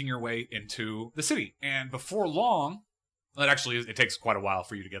making your way into the city. And before long, well, actually, it takes quite a while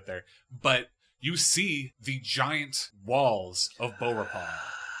for you to get there, but you see the giant walls of Boerpaw.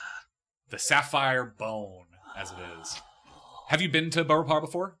 The Sapphire Bone, as it is. Have you been to Boerpaw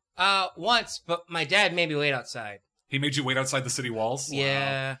before? Once, but my dad made me wait outside. He made you wait outside the city walls? Wow.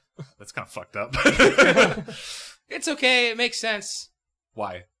 Yeah. That's kind of fucked up. It's okay. It makes sense.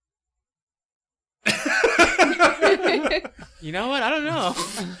 Why? You know what? I don't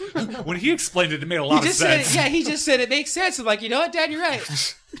know. When he explained it, it made a lot of sense. He just said it makes sense. I'm like, you know what, Dad, you're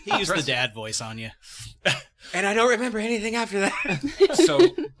right. He used the dad voice on you. And I don't remember anything after that. So,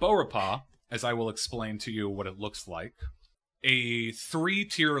 Boerpaw, as I will explain to you what it looks like, a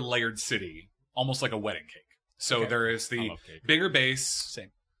 3-tier layered city, almost like a wedding cake. So Okay. there is I the love cake. bigger base,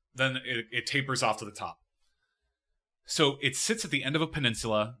 Same. then it tapers off to the top. So it sits at the end of a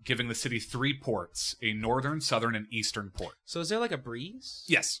peninsula, giving the city 3 ports, a northern, southern, and eastern port. So is there like a breeze?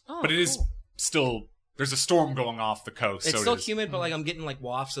 Yes, Oh, but it is cool. still, there's a storm going off the coast. It's so still it is. humid, but like I'm getting like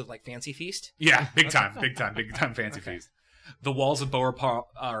wafts of like Fancy Feast. Yeah, big time fancy feast. The walls of Boer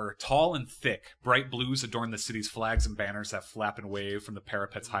are tall and thick. Bright blues adorn the city's flags and banners that flap and wave from the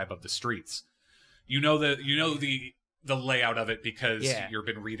parapets high above the streets. You know the layout of it because Yeah. you've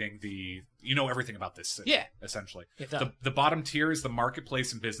been reading you know everything about this city, Yeah. essentially. Yeah, The bottom tier is the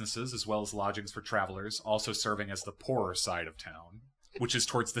marketplace and businesses, as well as lodgings for travelers, also serving as the poorer side of town, which is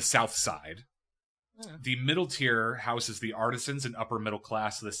towards the south side. Yeah. The middle tier houses the artisans and upper middle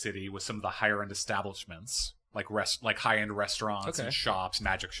class of the city, with some of the higher end establishments, like high end restaurants Okay. and shops,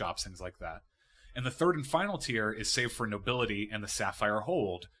 magic shops, things like that. And the third and final tier is saved for nobility and the Sapphire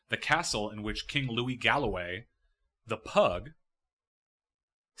Hold, the castle in which King Louis Galloway, the pug,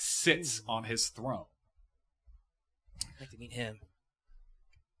 sits on his throne. I'd like to meet him.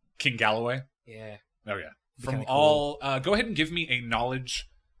 King Galloway? Yeah. Oh, yeah. Be From kinda all, go ahead and give me a knowledge.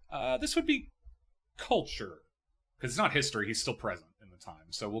 This would be culture, because it's not history. He's still present in the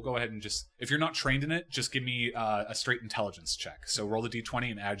time. So we'll go ahead and just, if you're not trained in it, just give me a straight intelligence check. So roll the d20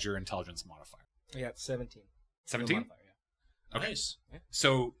 and add your intelligence modifier. I got 17. 17? Modifier, yeah. Okay. Nice.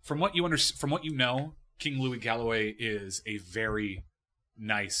 So from what you know, King Louis Galloway is a very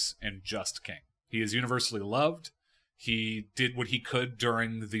nice and just king. He is universally loved. He did what he could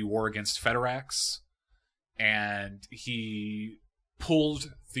during the war against Federax, and he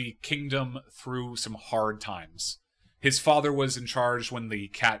pulled the kingdom through some hard times. His father was in charge when the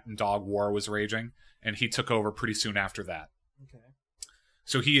cat and dog war was raging, and he took over pretty soon after that. Okay.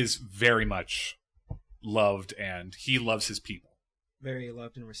 So he is very much loved, and he loves his people. Very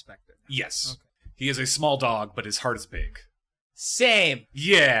loved and respected. Yes. Okay. He is a small dog, but his heart is big. Same.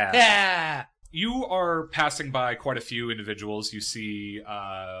 Yeah. Yeah. You are passing by quite a few individuals. You see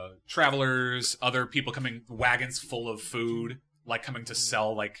travelers, other people coming, wagons full of food, like coming to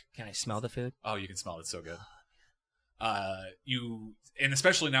sell, like, Can I smell the food? oh, you can smell it, so good. And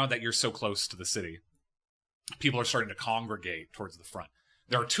especially now that you're so close to the city, people are starting to congregate towards the front.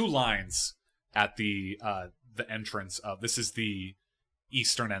 There are 2 lines at the entrance of, this is the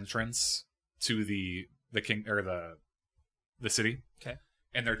eastern entrance to the king, or the city. Okay.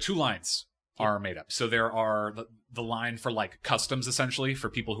 And there are 2 lines are made up. So there are the line for like customs, essentially, for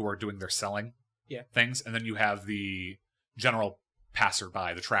people who are doing their selling things, and then you have the general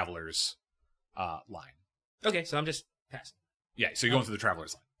passerby, the travelers line. Okay, so I'm just passing. Yeah, so you're going through the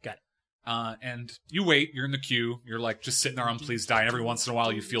travelers line. Got it. And you wait, you're in the queue, you're like just sitting there on Please Die, and every once in a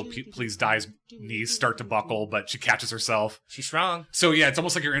while you feel Please Die's knees start to buckle, but she catches herself. She's strong. So yeah, it's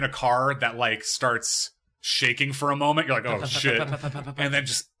almost like you're in a car that like starts shaking for a moment. You're like, oh shit. And then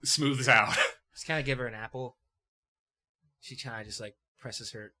just smooths out. Just kind of give her an apple. She kind of just like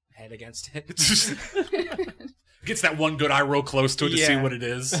presses her head against it. Gets that one good eye roll close to it to see Yeah. what it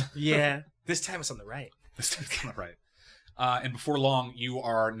is. Yeah. This time it's on the right. This time's kind of right. And before long, you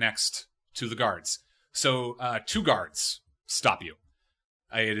are next to the guards. So 2 guards stop you.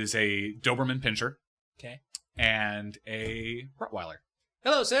 It is a Doberman Pinscher Okay. and a Rottweiler.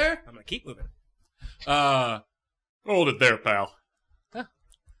 Hello, sir. I'm gonna keep moving. Hold it there, pal.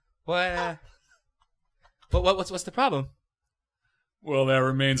 What's the problem? Well, that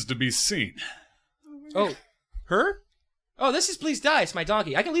remains to be seen. Oh, her? Oh, this is Please Die. It's my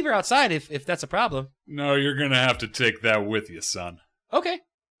donkey. I can leave her outside if that's a problem. No, you're gonna have to take that with you, son. Okay.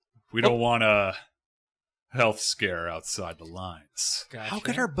 We don't want a health scare outside the lines. Gotcha. How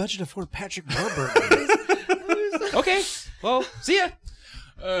could our budget afford Patrick Warburton? Okay. Well, see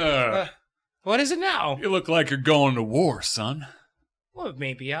ya. What is it now? You look like you're going to war, son. Well,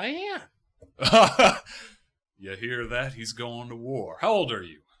 maybe I am. You hear that? He's going to war. How old are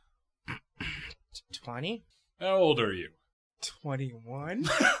you? 20? How old are you? 21?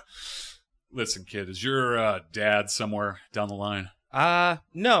 Listen, kid, is your dad somewhere down the line?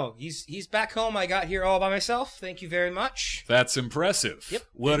 No. He's back home. I got here all by myself. Thank you very much. That's impressive. Yep.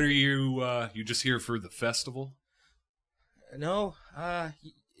 What are you, you just here for the festival? No.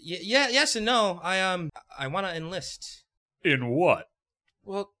 Yes and no. I want to enlist. In what?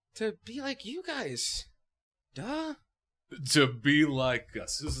 Well, to be like you guys. Duh. To be like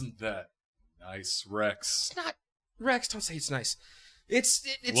us. Isn't that nice, Rex? It's not. Rex, don't say it's nice. It's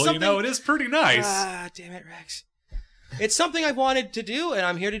Well, something... you know, it is pretty nice. Ah, damn it, Rex. It's something I've wanted to do, and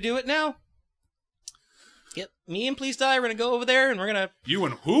I'm here to do it now. Yep. Me and Please Die, we're going to go over there, and we're going to... You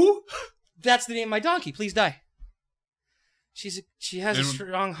and who? That's the name of my donkey, Please Die. She has a And-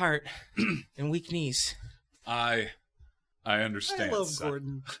 strong heart and weak knees. I understand. I love son.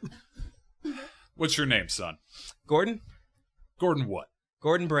 Gordon. What's your name, son? Gordon? Gordon what?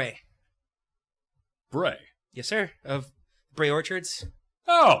 Gordon Bray. Bray. Yes, sir. Of Bray Orchards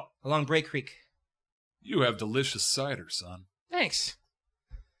Oh, along Bray Creek. you have delicious cider, son. Thanks.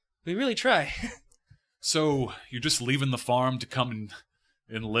 We really try. So, you're just leaving the farm to come and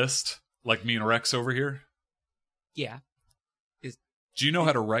enlist, like me and Rex over here? Yeah. Do you know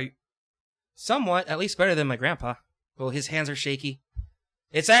how to write? Somewhat, at least better than my grandpa. Well, his hands are shaky.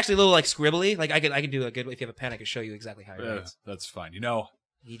 It's actually a little like scribbly. Like I could do a good. If you have a pen, I could show you exactly how he writes. That's fine. You know,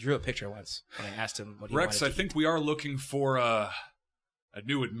 He drew a picture once, and I asked him what he Rex, I wanted to think we are looking for a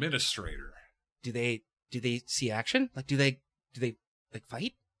new administrator. do they see action? Like do they like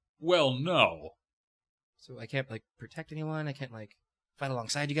fight? Well, no. So I can't like protect anyone. I can't like fight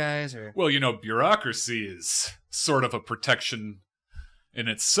alongside you guys or. Well, you know, bureaucracy is sort of a protection in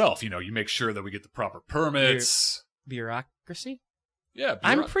itself. You know, you make sure that we get the proper permits. Bureaucracy? Yeah,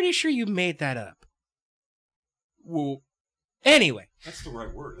 I'm pretty sure you made that up. well, Anyway. that's the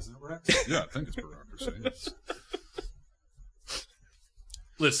right word, isn't it, Rex? Yeah, I think it's bureaucracy.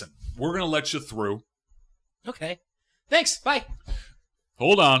 Listen, we're going to let you through. Okay. Thanks. Bye.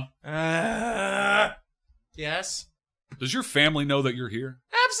 Hold on. Yes. Does your family know that you're here?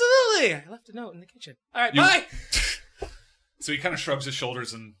 Absolutely. I left a note in the kitchen. All right. You- Bye. So he kind of shrugs his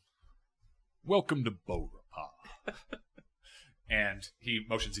shoulders and, welcome to Beaurepas. And he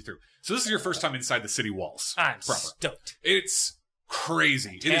motions you through. So this is your first time inside the city walls. I'm proper. stoked. It's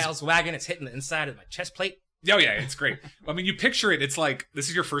crazy. It is. Tail's wagging. It's hitting the inside of my chest plate. Oh yeah, it's great. I mean, you picture it. It's like this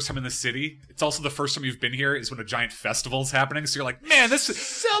is your first time in the city. It's also the first time you've been here. Is when a giant festival is happening. So you're like, man, this is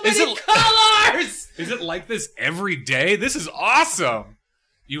So many it- colors. Is it like this every day? This is awesome.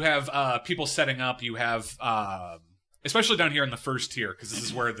 You have people setting up. You have, especially down here in the first tier, because this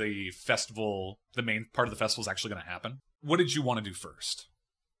is where the festival, the main part of the festival is actually going to happen. What did you want to do first?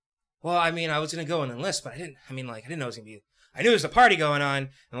 Well, I mean, I was gonna go and enlist, but I didn't know it was gonna be. I knew there was a party going on, and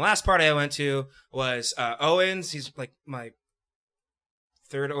the last party I went to was Owen's. He's like my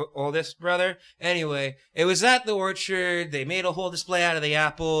third oldest brother. Anyway, it was at the orchard. They made a whole display out of the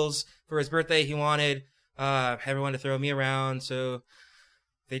apples for his birthday. He wanted everyone to throw me around, so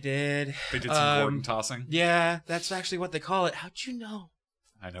they did. They did some Gordon tossing. Yeah, that's actually what they call it. How'd you know?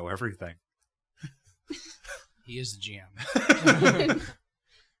 I know everything. He is the GM.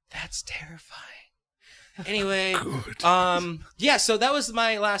 That's terrifying. Anyway, yeah, so that was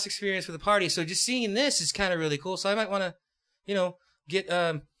my last experience with the party. So just seeing this is kind of really cool. So I might want to,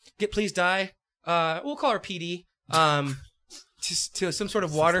 get Please Die. We'll call her PD. To some sort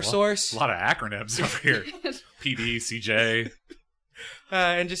of water source. A lot of acronyms over here. PD, CJ.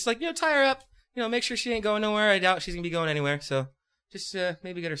 And just tie her up. Make sure she ain't going nowhere. I doubt she's gonna be going anywhere. So just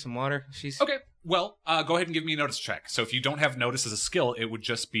maybe get her some water. She's Okay, well, go ahead and give me a notice check. So if you don't have notice as a skill, it would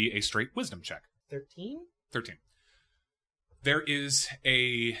just be a straight wisdom check. 13. 13. There is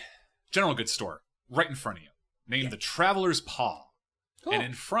a general goods store right in front of you named the Traveler's Paw. Cool. And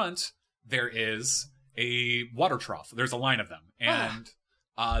in front, there is a water trough. There's a line of them. And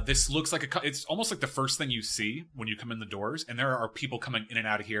this looks like it's almost like the first thing you see when you come in the doors. And there are people coming in and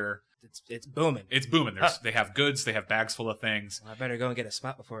out of here. It's booming. It's booming. They have goods. They have bags full of things. Well, I better go and get a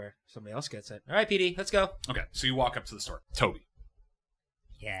spot before somebody else gets it. All right, PD, let's go. Okay, so you walk up to the store. Toby.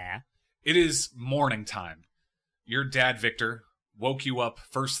 Yeah. It is morning time. Your dad, Victor, woke you up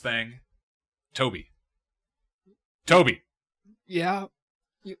first thing. Toby. Yeah.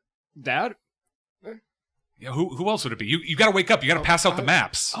 Dad? Yeah, who else would it be? You got to wake up. You got to pass out the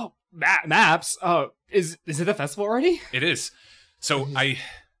maps. Oh, maps. Is it the festival already? It is. So me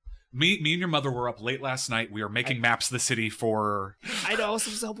and your mother were up late last night. We are making maps of the city for. I know.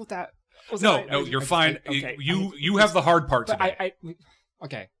 What's up with that? No, you're fine. Okay. You have the hard part today.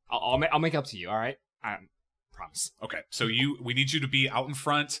 Okay. I'll make up to you. All right. Promise. Okay, so we need you to be out in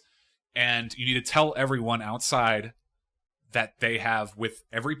front, and you need to tell everyone outside that they have, with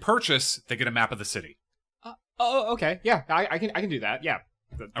every purchase, they get a map of the city. Oh, okay. Yeah, I can do that. Yeah,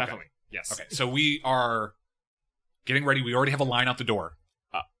 definitely. Yes. Okay, so we are getting ready. We already have a line out the door.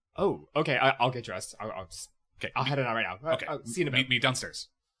 Oh, okay. I'll get dressed. I'll head out right now. Okay, see you in a bit. Meet me downstairs.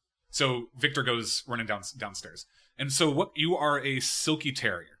 So Victor goes running downstairs. And so you are a silky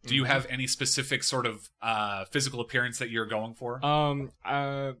terrier. Do you have any specific sort of physical appearance that you're going for? I'm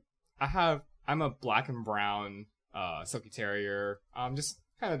a black and brown silky terrier. Just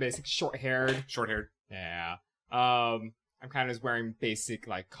kind of basic, short-haired. Short-haired. Yeah. I'm kind of just wearing basic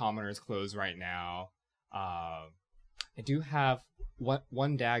commoner's clothes right now. I do have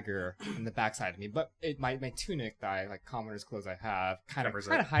one dagger in the backside of me, but my tunic that commoner's clothes I have kind of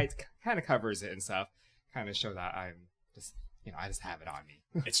covers it and stuff. Kind of show that I'm just I just have it on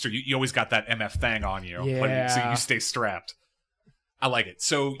me. It's true. You always got that MF thing on you. Yeah. So you stay strapped. I like it.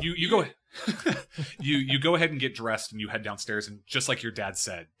 So you go you go ahead and get dressed and you head downstairs, and just like your dad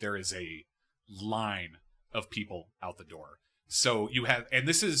said, there is a line of people out the door. So you have, and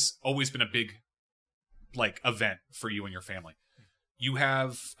this has always been a big event for you and your family. You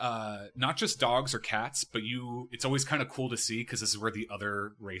have not just dogs or cats, but it's always kind of cool to see, because this is where the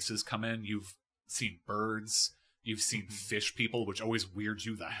other races come in. You've seen birds, you've seen fish people, which always weirds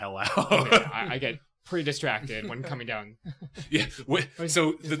you the hell out. I get pretty distracted when coming down. Yeah.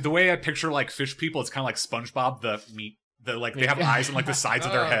 So the way I picture fish people, it's kind of like SpongeBob. They have eyes on the sides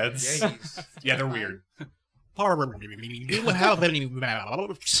of their heads. Yeah, they're weird. What?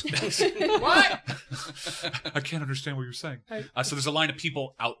 I can't understand what you're saying. So there's a line of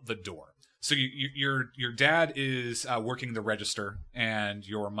people out the door. So your dad is working the register, and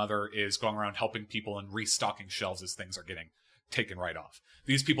your mother is going around helping people and restocking shelves as things are getting taken right off.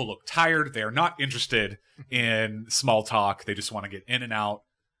 These people look tired. They are not interested in small talk. They just want to get in and out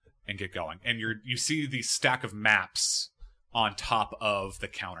and get going. And you see the stack of maps on top of the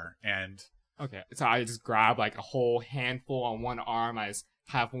counter, and Okay, so I just grab a whole handful on one arm. I just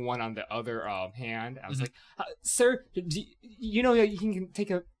have one on the other hand. I was like, "Sir, you can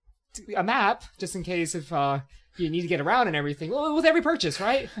take a map just in case if you need to get around and everything. Well, with every purchase,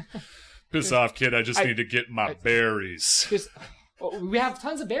 right?" Piss off, kid. I just need to get my berries. We have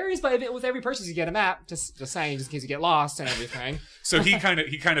tons of berries, but with every purchase you get a map. Just saying, just in case you get lost and everything. So he kind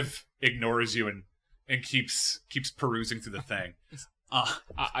of ignores you and keeps perusing through the thing.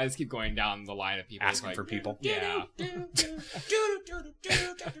 I just keep going down the line of people. Asking for people. Yeah.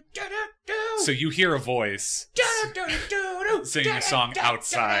 So you hear a voice singing a song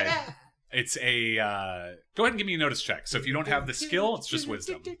outside. It's a go ahead and give me a notice check. So if you don't have the skill, it's just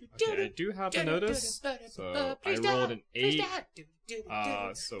wisdom. Okay, I do have the notice. So I rolled an 8.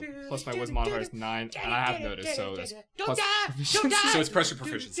 So plus my wisdom modifier is 9, and I have notice, so that's plus proficiency. So it's pressure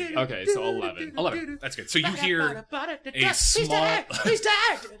proficiency. Okay, so 11. 11. That's good. So you hear a small.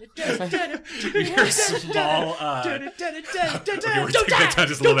 You hear a small. Okay, we're taking that down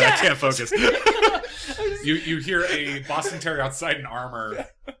just a little bit. I can't focus. You hear a Boston Terrier outside in armor.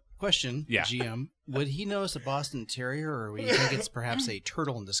 Question, Yeah. GM. Would he notice a Boston Terrier, or would you think it's perhaps a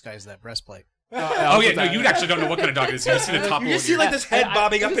turtle in disguise that breastplate? Oh yeah, no, you actually don't know what kind of dog it is. You just see the top. You just see this head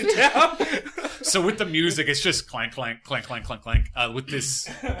bobbing up and down. So with the music, it's just clank, clank, clank, clank, clank, clank. With this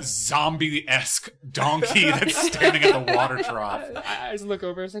zombie-esque donkey that's standing at the water trough. I just look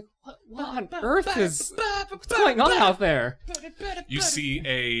over. It's like, what on earth is what's going on out there? You see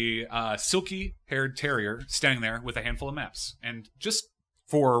a silky-haired terrier standing there with a handful of maps, and just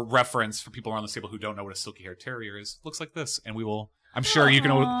for reference, for people around the table who don't know what a silky-haired terrier is, looks like this, and we will. I'm sure you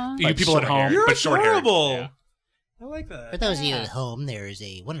can. You people at home, You're but short-haired. adorable. Yeah. I like that. For those of you at home, there is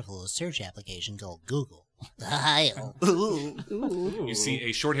a wonderful search application called Google. Hi. You see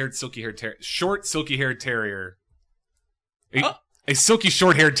a short-haired, silky-haired terrier. A silky,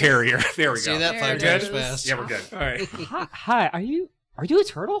 short-haired terrier. There we go. Say that 5 times fast. Yeah, we're good. All right. Hi, are you a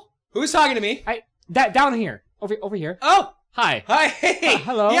turtle? Who's talking to me? Down here, over here. Oh, Hi. hi. Hey.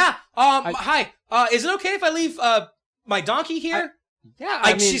 Hello? Yeah. Hi. Is it okay if I leave my donkey here? Yeah,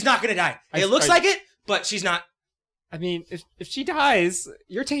 I mean, She's not gonna die. It looks like it, but she's not. I mean, if she dies,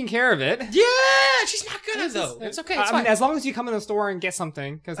 you're taking care of it. Yeah, she's not gonna though. It's okay. It's I fine. mean, as long as you come in the store and get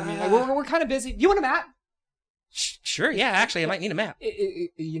something, because I mean, we're kind of busy. You want a map? Sure. Yeah. Actually, I might need a map. You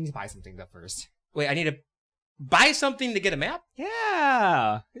need to buy something though first. Wait, I need to buy something to get a map.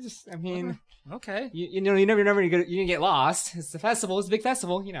 Yeah. I mean, Okay. you never get lost. It's a festival. It's a big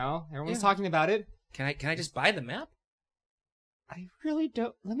festival. Everyone's talking about it. Can I just buy the map? I really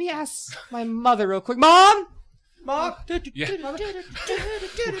don't. Let me ask my mother real quick. Mom. Yeah.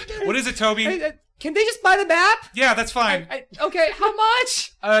 What is it, Toby? Can they just buy the map? Yeah, that's fine. Okay. How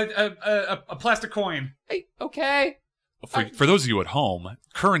much? A plastic coin. Okay. For those of you at home,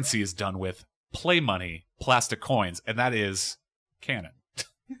 currency is done with play money, plastic coins, and that is canon.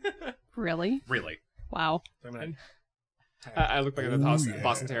 Really? Really. Wow. I look back at the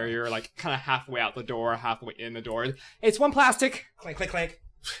Boston Terrier, kind of halfway out the door, halfway in the door. It's one plastic. Clank, clank, clank.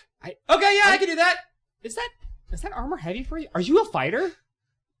 Okay, yeah, I can do that. Is that armor heavy for you? Are you a fighter?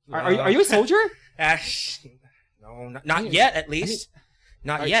 Are you a soldier? No, not yet. At least,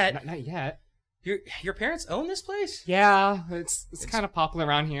 not yet. Not yet. Your parents own this place? Yeah, it's kind of popular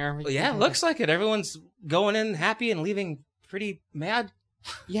around here. Well, yeah, looks like it. Everyone's going in happy and leaving pretty mad.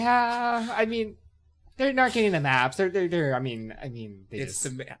 Yeah, I mean, they're not getting the maps. They're. I mean, they It's just.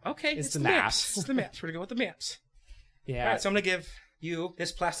 the map. Okay, it's the maps. It's the maps. We're gonna go with the maps. Yeah. All right, so I'm gonna give you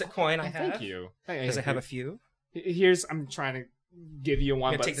this plastic coin I have. Thank you. Because I have a few. Here's, I'm trying to give you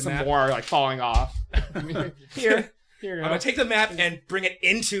one, Yeah, but take the some map. more are like falling off. Here you I'm go. gonna take the map and bring it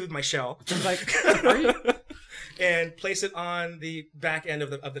into my shell. Like, are you? And place it on the back end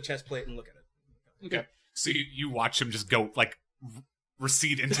of the chest plate and look at it. Okay. So you watch him just go like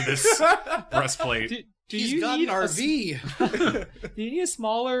recede into this breastplate. Do He's you got need an RV. Do you need a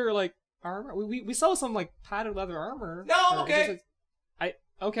smaller like armor? We sell some like padded leather armor. No, Or okay. just,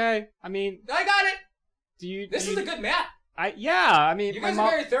 okay. I mean, I got it. do you? This do is you, a good map. Yeah, I mean, You my guys mom-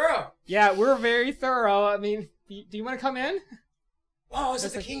 are very thorough. Yeah, we're very thorough. I mean, do you want to come in? Oh, is it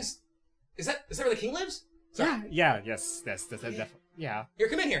That's the like- king's? Is that where the king lives? Sorry. Yeah. Yes. That's definitely. Yeah. Here,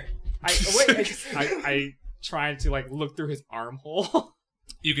 come in here. I trying to like look through his armhole.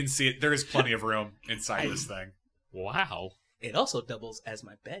 You can see it. There is plenty of room inside this thing. Wow. It also doubles as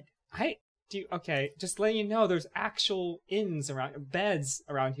my bed. Okay, just letting you know, there's actual beds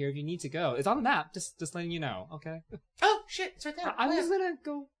around here if you need to go. It's on the map, just letting you know, okay? Oh shit, it's right there. I'm just gonna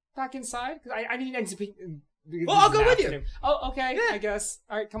go back inside, because I need to be... Well, I'll go with you. Oh, okay, Yeah. I guess.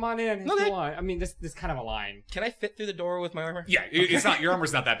 Alright, come on in if Okay. you want. I mean, this kind of a line. Can I fit through the door with my armor? Yeah, it's not your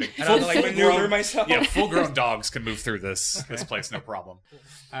armor's not that big. I don't have to like maneuver myself. Yeah, full-grown dogs can move through this place, no problem.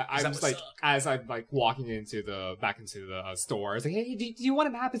 I'm that just would like, suck. as I'm like walking back into the store, it's like, hey, do you want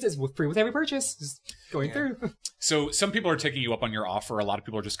a map? It's free with every purchase. Just going through. So some people are taking you up on your offer. A lot of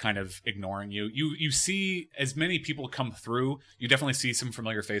people are just kind of ignoring you. You see as many people come through. You definitely see some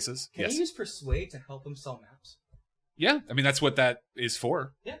familiar faces. Can Yes. you use persuade to help him sell maps? Yeah, I mean that's what that is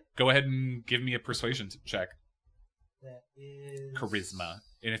for. Yeah. Go ahead and give me a persuasion check. That is Charisma.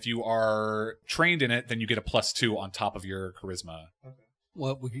 And if you are trained in it, then you get a +2 on top of your charisma.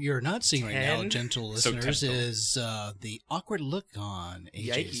 What you're not seeing right now, 10? gentle So listeners, 10 total. is the awkward look on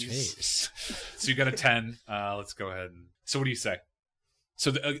AJ's Yikes. face. So you got a 10. Let's go ahead and. So what do you say?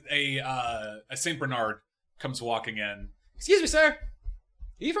 So a Saint Bernard comes walking in. Excuse me, sir. Are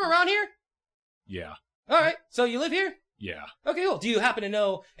you from around here? Yeah. All right. So you live here? Yeah. Okay, cool. Do you happen to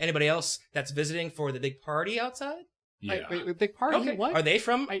know anybody else that's visiting for the big party outside? Yeah. Wait, big party? Okay. What? Are they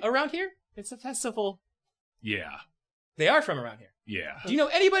from I- around here? It's a festival. Yeah. They are from around here. Yeah. Do you know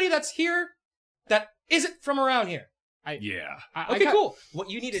anybody that's here that isn't from around here? Yeah. Okay, cool. What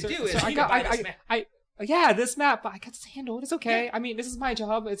you need to So- do is so you need to buy this map. Yeah, this map, but I got to handle it. It's okay. I mean, this is my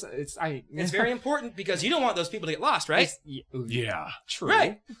job. It's It's very important because you don't want those people to get lost, right? Yeah. True.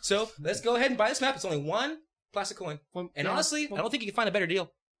 Right. So let's go ahead and buy this map. It's only one plastic coin. Well, And yeah, honestly, I don't think you can find a better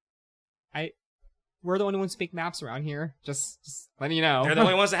deal. we're the only ones who make maps around here. Just letting you know. They're the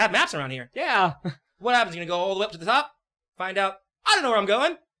only ones that have maps around here. Yeah. What happens? You're going to go all the way up to the top, find out, I don't know where I'm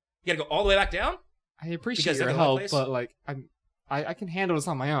going. You got to go all the way back down? I appreciate Because your they're the only help, place? but like, I can handle this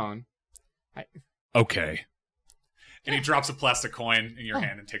on my own. Okay. And he drops a plastic coin in your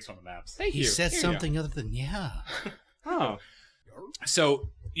hand and takes one of the maps. Thank He you. said Here you something other than yeah. go. Oh. So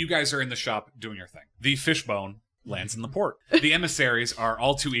you guys are in the shop doing your thing. The fishbone lands in the port. The emissaries are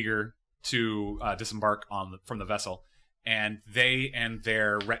all too eager to disembark from the vessel, and they and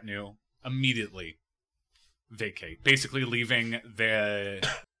their retinue immediately vacate, basically leaving the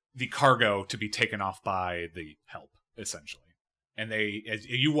cargo to be taken off by the help, essentially. And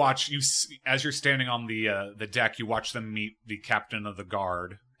as you're standing on the deck, you watch them meet the captain of the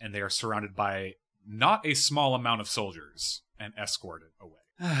guard, and they are surrounded by not a small amount of soldiers and escorted away.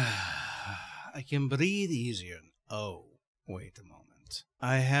 I can breathe easier. Oh, wait a moment.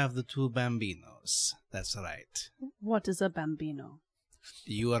 I have the two bambinos. That's right. What is a bambino?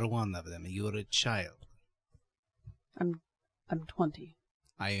 You are one of them. You are a child. I'm 20.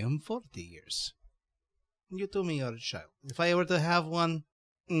 I am 40 years. You told me you're a child. If I were to have one,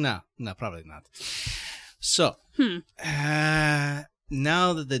 no, probably not. So,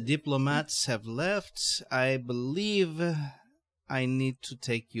 now that the diplomats have left, I believe I need to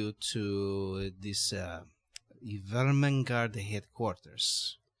take you to this Vermingard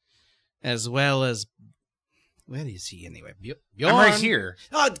headquarters, as well as where is he anyway? Bjorn. I'm right here.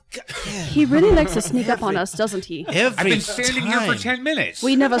 Oh, God, yeah. He really likes to sneak up on us, doesn't he? Every I've been standing here for time. 10 minutes.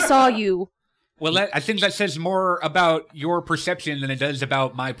 We never saw you. Well, I think that says more about your perception than it does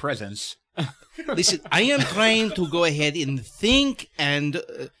about my presence. Listen, I am trying to go ahead and think and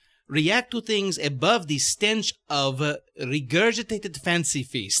react to things above the stench of regurgitated fancy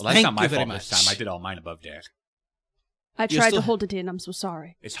feast. Well, that's Thank not my you very fault much. this time. I did all mine above deck. I You're tried still- to hold it in. I'm so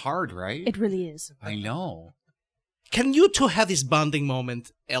sorry. It's hard, right? It really is. I know. Can you two have this bonding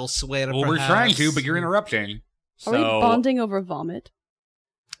moment elsewhere? Well, we're perhaps? trying to, but you're interrupting. Are we So bonding over vomit?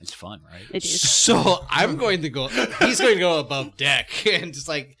 it's fun, right? It is. So I'm going to go. He's going to go above deck and just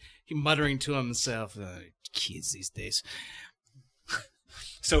like muttering to himself, "Kids these days."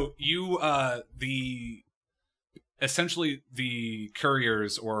 So you, the essentially the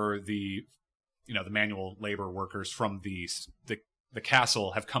couriers or the manual labor workers from the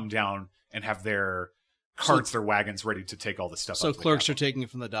castle have come down and have their carts, their wagons ready to take all the stuff. So up to the clerks are castle. taking it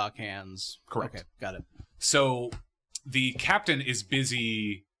from the dock hands. Correct. Okay, got it. So the captain is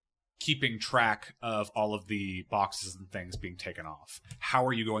busy keeping track of all of the boxes and things being taken off. How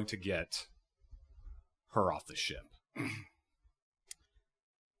are you going to get her off the ship?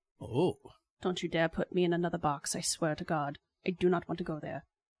 Oh. Don't you dare put me in another box, I swear to God. I do not want to go there.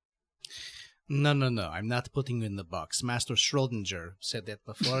 No. I'm not putting you in the box. Master Schrodinger said that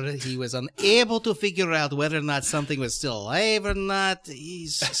before. He was unable to figure out whether or not something was still alive or not.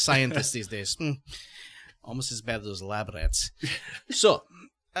 He's a scientist these days. Almost as bad as those lab rats. So,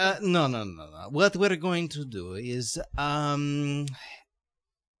 no. What we're going to do is,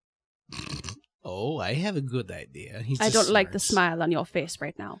 oh, I have a good idea. I don't like the smile on your face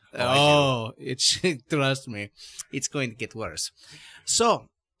right now. Oh, trust me, it's going to get worse. So,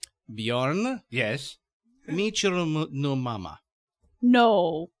 Bjorn, Yes. meet your new mama.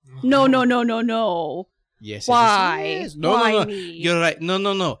 No. Yes. Why? Yes. No. Why me? You're right.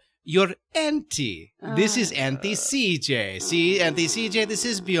 No. Your auntie. This is Auntie CJ. See, Auntie CJ, this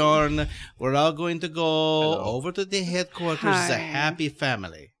is Bjorn. We're all going to go over to the headquarters as a Hi. happy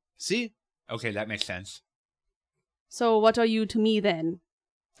family. See? Okay, that makes sense. So what are you to me then?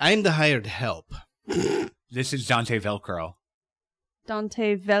 I'm the hired help. This is Dante Velcro.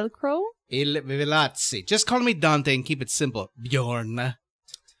 Dante Velcro? Il Velazzi. Just call me Dante and keep it simple. Bjorn.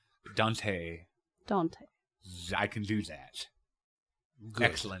 Dante. Dante. I can do that. Good.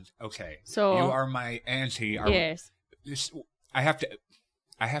 Excellent. Okay. So- you are my auntie. Yes. I have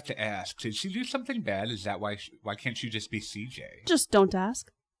to ask. Did she do something bad? Is that why can't you just be CJ? Just don't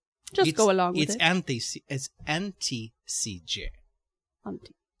ask. Just go along with it's it. It's Auntie CJ.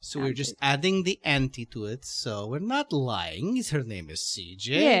 Auntie. So we're just adding the auntie to it, so we're not lying. Her name is CJ.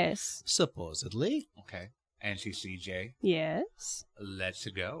 Yes. Okay. Supposedly. Auntie CJ. Yes. Let's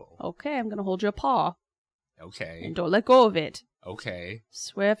go. Okay, I'm gonna hold your paw. Okay. And don't let go of it. Okay.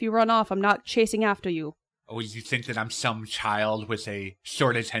 Swear if you run off, I'm not chasing after you. Oh, you think that I'm some child with a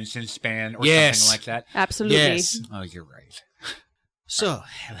short attention span or Yes. something like that? Absolutely. Yes. Oh, you're right. So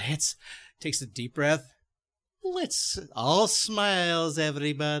let's takes a deep breath. Let's all smiles,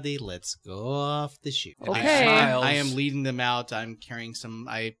 everybody. Let's go off the ship. Okay. Smiles. I am leading them out. I'm carrying some.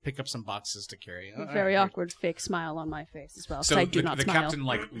 I pick up some boxes to carry. A very awkward fake smile on my face as well. 'Cause So I do not the smile. captain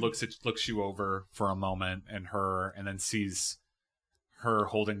looks you over for a moment and then sees her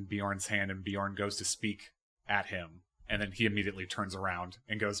holding Bjorn's hand, and Bjorn goes to speak at him, and then he immediately turns around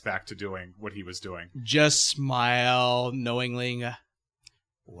and goes back to doing what he was doing. Just smile knowingly.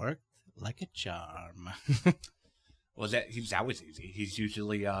 Worked like a charm. Well, that was easy. He's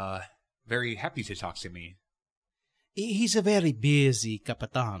usually very happy to talk to me. He's a very busy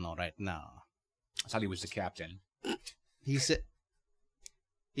capitano right now. I thought he was the captain. He's a...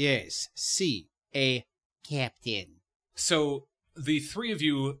 Yes, a Captain. So the three of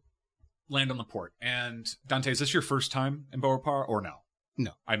you land on the port, and Dante, is this your first time in Beaurepar or no?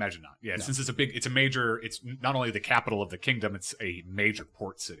 No. I imagine not. Yeah, No. since it's not only the capital of the kingdom, it's a major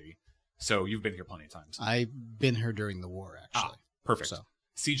port city. So you've been here plenty of times. I've been here during the war, actually. Perfect. So.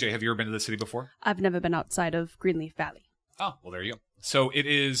 CJ, have you ever been to the city before? I've never been outside of Greenleaf Valley. Oh, well, there you go. So it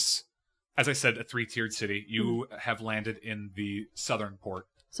is, as I said, a three-tiered city. You have landed in the southern port,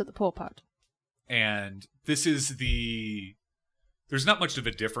 So the poor part. and this is there's not much of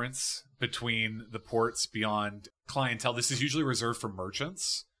a difference between the ports beyond clientele. This is usually reserved for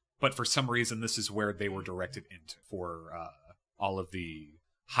merchants, but for some reason, this is where they were directed into for all of the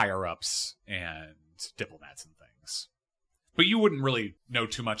higher-ups and diplomats and things. But you wouldn't really know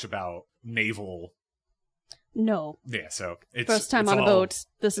too much about naval. No. Yeah, so it's First time it's on a all- boat.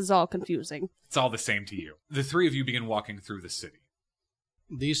 This is all confusing. It's all the same to you. The three of you begin walking through the city.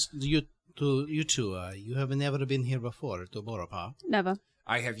 You two, you have never been here before to Beaurepar. Never.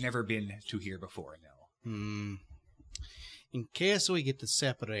 I have never been to here before, no. In case we get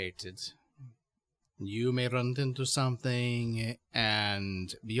separated, you may run into something,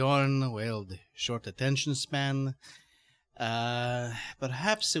 and Bjorn, well, the short attention span.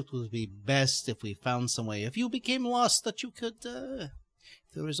 Perhaps it would be best if we found some way. If you became lost, that you could, if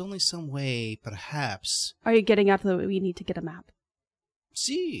there is only some way, perhaps. Are you getting at that we need to get a map?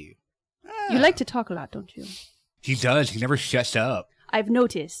 See. You like to talk a lot, don't you? He does. He never shuts up. I've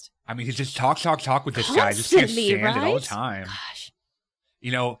noticed. I mean, he just talk with this guy. I just can't Constantly, stand it all the right? time. Gosh.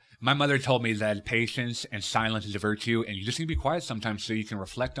 You know, my mother told me that patience and silence is a virtue, and you just need to be quiet sometimes so you can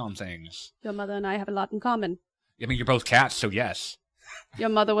reflect on things. Your mother and I have a lot in common. I mean, you're both cats, so yes. Your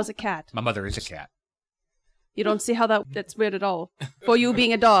mother was a cat. My mother is a cat. You don't see how that's weird at all. For you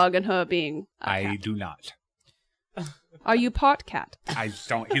being a dog and her being a I cat. do not. Are you part cat? I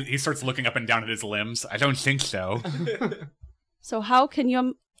don't. He starts looking up and down at his limbs. I don't think so. So how can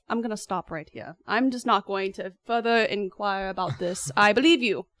you... I'm going to stop right here. I'm just not going to further inquire about this. I believe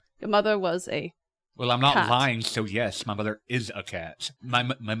you. Your mother was a... Well, I'm not Cat. lying, so yes, my mother is a cat. My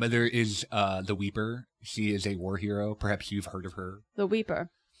mother is the Weeper. She is a war hero. Perhaps you've heard of her. The Weeper.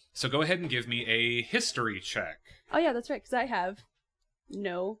 So go ahead and give me a history check. Oh yeah, that's right, because I have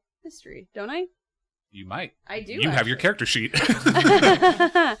no history, don't I? You might. I do. You have your character sheet.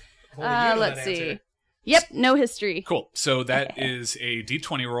 Let's see. Yep, no history. Cool. So that is a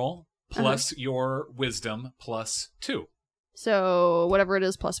d20 roll plus your wisdom plus 2. So whatever it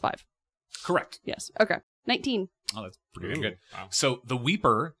is, plus 5. Correct. Yes. Okay. 19. Oh, that's pretty Ooh, good. wow. So the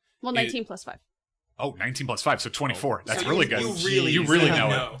Weeper. Well, 19 plus 5. Oh, 19 plus 5, so 24. That's So really you- good. you really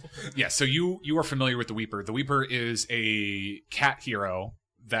know it. Yeah, so you are familiar with the Weeper. The Weeper is a cat hero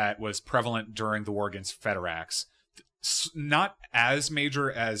that was prevalent during the war against Federax. Not as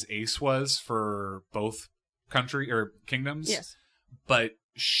major as Ace was for both kingdoms. Yes. But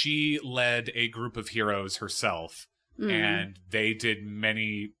she led a group of heroes herself, and they did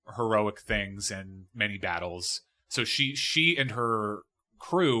many heroic things and many battles. So she and her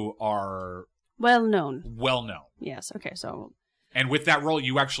crew are Well known. well known. Yes. Okay. So And with that role,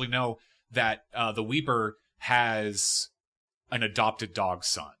 you actually know that the Weeper has an adopted dog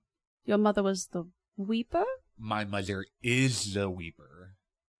son. your mother was the Weeper? My mother is the Weeper.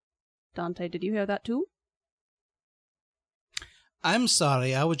 Dante, did you hear that too? I'm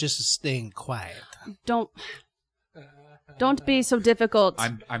sorry, I was just staying quiet. Don't be so difficult.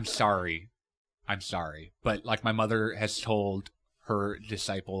 I'm sorry. I'm sorry. But like my mother has told her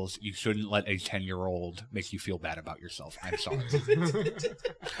disciples, you shouldn't let a 10-year-old make you feel bad about yourself. I'm sorry.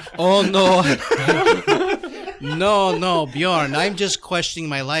 Oh, no. No, Bjorn, I'm just questioning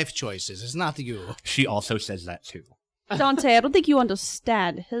my life choices. It's not you. She also says that too. Dante, I don't think you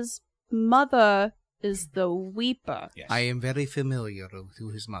understand. His mother is the Weeper. Yes. I am very familiar with who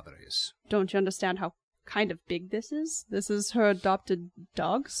his mother is. Don't you understand how kind of big this is? This is her adopted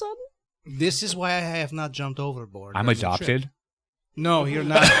dog son? This is why I have not jumped overboard. I'm during the trip. adopted. No, you're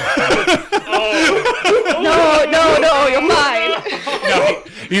not. No, you're fine. No,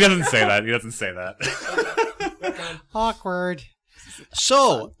 he doesn't say that. He doesn't say that. Awkward.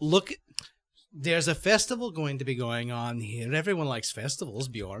 So, look, there's a festival going to be going on here. Everyone likes festivals.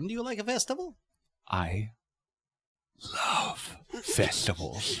 Bjorn, do you like a festival? I love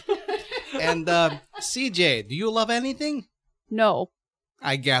festivals. And CJ, do you love anything? No.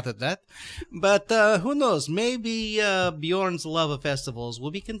 I gathered that. But who knows? Maybe Bjorn's love of festivals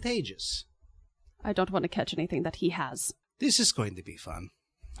will be contagious. I don't want to catch anything that he has. This is going to be fun.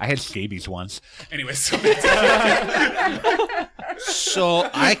 I had scabies once. Anyway, so So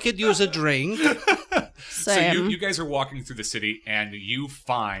I could use a drink. So Sam. you guys are walking through the city and you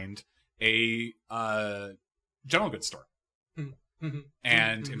find a general goods store.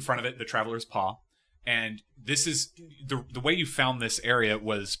 And in front of it, the Traveler's Paw. And this is the way you found this area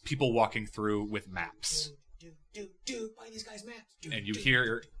was people walking through with maps. Buy these guys maps. And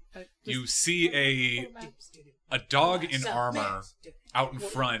you see a dog in armor out in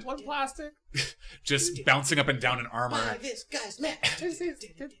front, One plastic. just bouncing up and down in armor, this guy's maps.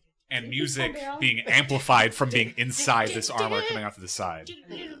 and music being amplified from being inside this armor coming off to the side.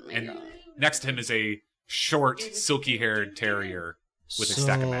 And next to him is a short, silky-haired terrier with a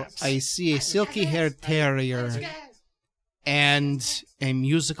stack of maps. I see a silky-haired terrier and a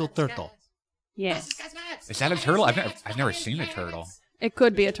musical turtle. Yes. Is that a turtle? I've never seen a turtle. It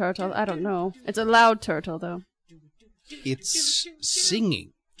could be a turtle. I don't know. It's a loud turtle, though. It's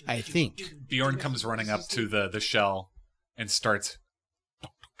singing, I think. Bjorn comes running up to the shell and starts.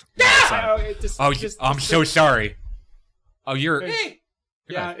 I'm so sorry. Oh, you're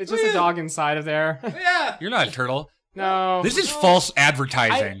Yeah, it's just a dog inside of there. Yeah. you're not a turtle. No. This is false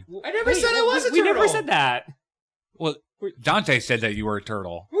advertising. I never said I was a turtle. We never said that. Well, Dante said that you were a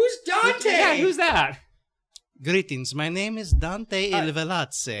turtle. Who's Dante? Yeah, who's that? Greetings, my name is Dante Il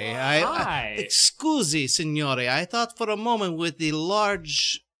Velazze. Hi. Scusi, signore. I thought for a moment with the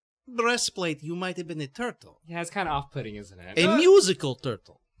large breastplate you might have been a turtle. Yeah, it's kind of off-putting, isn't it? A musical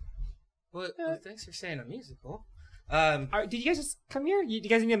turtle. Well, thanks for saying a musical. Did you guys just come here? You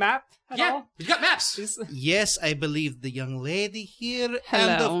guys need a map at Yeah, all? you got maps. Yes, I believe the young lady here,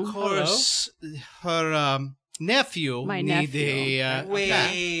 Hello. and of course her nephew My need nephew. a map.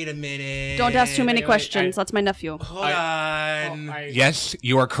 Wait a minute. Don't ask too many wait, questions. That's my nephew. Hold on. Yes,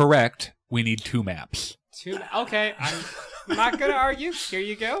 you are correct. We need 2 maps. Okay, I'm not gonna argue. Here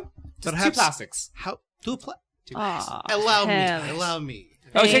you go. Just Perhaps- 2 plastics. Aw, Allow hells. me. Allow me.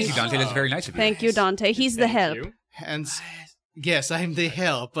 Oh, thank Thank you, Dante. That's very nice of you. Thank you, Dante. He's the Thank help. you. And yes, I'm the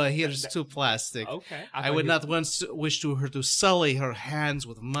help. Here's two plastic. Okay. I would not wish to her to sully her hands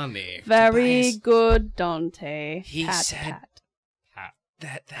with money. Very Tobias. good, Dante. He Pat, said- pat.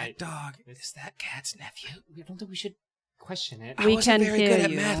 That dog is that cat's nephew. I don't think we should question it. I We wasn't can very hear good at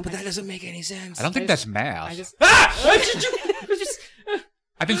you. math, but that doesn't make any sense. I don't think that's math. I just.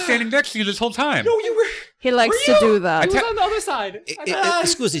 I've been standing next to you this whole time. No, you were. He likes to do that. Who's on the other side?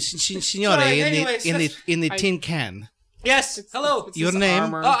 Excuse me, signore, Sorry, in anyways, the I- tin can. Yes. Hello. It's Your his name?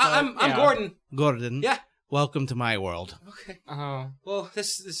 armor, I'm but, yeah. Gordon. Gordon. Yeah. Welcome to my world. Okay. Oh. Well,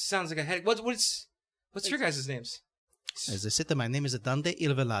 this sounds like a headache. What's your guys' names? As I said, my name is Dante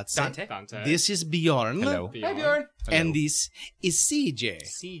Ilvelazzi. Dante. Dante. This is Bjorn. Hello. Hi, Bjorn. And this is CJ.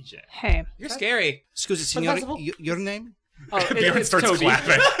 CJ. Hey. You're scary. Excuse me, signore, Festival? your name? Oh, Bjorn starts Toby.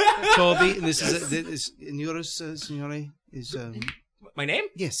 clapping. Toby. And this is and yours, signore, is My name?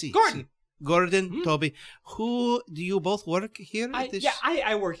 yes, si. Gordon. Gordon, Toby. Who do you both work here? at this-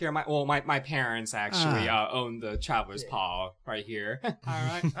 I work here. My parents actually own the Traveler's Paw right here. All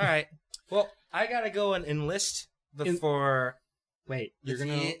right. All right. Well, I gotta go and enlist before Wait, you're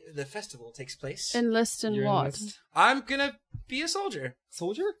gonna the festival takes place. Enlist in you're what? enlist- I'm gonna be a soldier.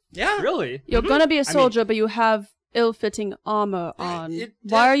 soldier? Yeah. Really? You're gonna be a mean- soldier, but you have ill-fitting armor on.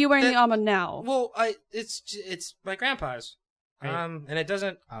 Why are you wearing the armor now? Well, it's my grandpa's. Right. And it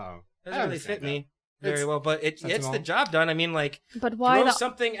doesn't Oh, I really understand fit me that. very It's well, but it gets the sensible. job done. I mean, like, But why throw the?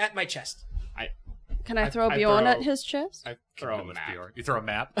 something at my chest. Can I I- throw I Bjorn throw- at his chest? I throw a With map. Bjorn. You throw a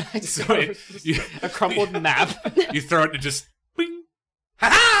map. I just So throw it- you- a crumpled map. You throw it and it just. Bing. Ha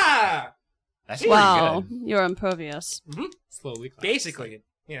ha! That's pretty Wow, good. you're impervious. Slowly. collapse. Basically,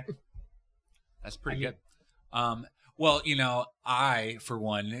 yeah. That's pretty good. Well, I, for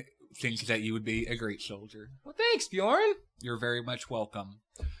one, think that you would be a great soldier. Well, thanks, Bjorn. You're very much welcome.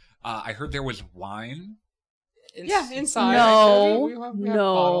 I heard there was wine. Yeah, inside. No, We have bottle.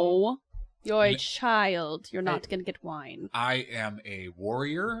 no. You're a N- child. You're not gonna get wine. I am a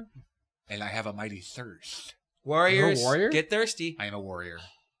warrior, and I have a mighty thirst. Warriors, You're a warrior? get thirsty. I am a warrior.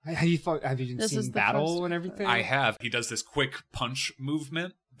 Have you This is seen the battle first and everything? I have. He does this quick punch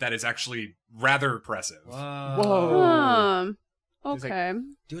movement that is actually rather impressive. Whoa. It's like- Okay.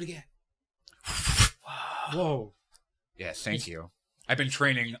 Do it again. Whoa. Yes, thank you. I've been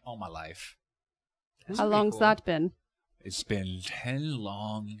training all my life. How long's that been? It's been 10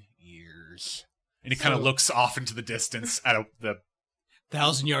 long years. And he kind of So- looks off into the distance at the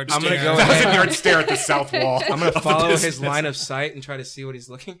 1,000-yard I'm gonna stare. go ahead. 1,000-yard stare at the south wall. I'm gonna of the follow his business. line of sight and try to see what he's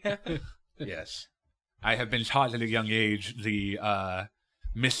looking at. Yes. I have been taught at a young age the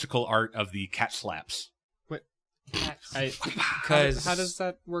mystical art of the cat slaps. Because how does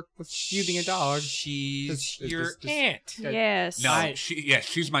that work with you being a dog? She's Just- your just- aunt. Yeah. Yes. No,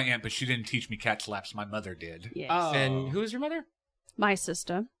 she's my aunt, but she didn't teach me cat slaps. My mother did. Yes. Oh. And who's your mother? My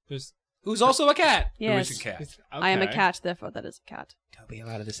sister. There's Who's also a cat. Yes. Who is a cat? I am a okay. cat, therefore that is a cat. Toby, a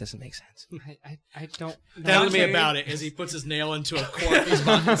lot of this doesn't make sense. I don't. Tell me Dante. about it as he puts his nail into a cork he's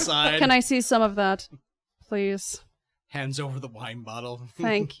got inside. Can I see some of that, please? Hands over the wine bottle.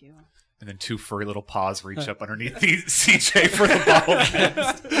 Thank you. And then two furry little paws reach up underneath the CJ for the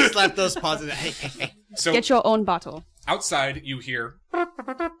bottle. Slap those paws in the hey, hey, hey. So Get your own bottle. outside, you hear,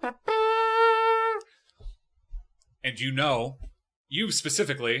 and you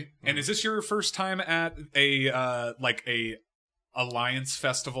specifically, and is this your first time at a Alliance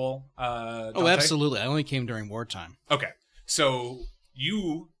festival? Oh, Dante? absolutely. I only came during wartime. Okay, so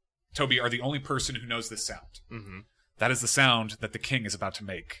you, Toby, are the only person who knows this sound. Mm-hmm. That is the sound that the king is about to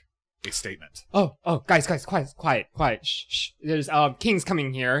make a statement. Oh, guys, quiet. Shh. There's King's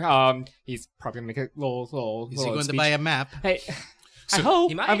coming here. He's probably gonna make a little. Is he going to buy a map? Hey, I So- hope.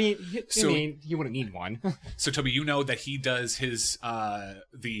 He might. I mean, So- he wouldn't need one. So, Toby, you know that he does his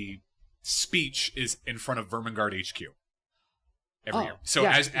the speech is in front of Vermingard HQ every Oh, year. So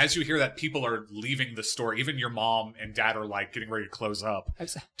yeah. as you hear that, people are leaving the store. Even your mom and dad are like getting ready to close up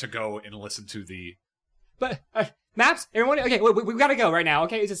to go and listen to the. But maps, everyone. Okay, we gotta go right now.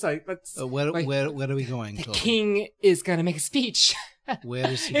 Okay, it's just like let's. Where Wait. are we going, The Toby? king is gonna make a speech. Where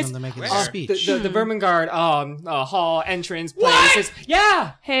is he It's- going to make his Where? speech? The Vermingard hall entrance place. Is,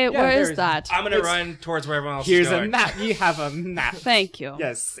 yeah. Hey, Yeah, where is there's- that? I'm gonna It's- run towards where everyone else Here's is a going. map. You have a map. Thank you.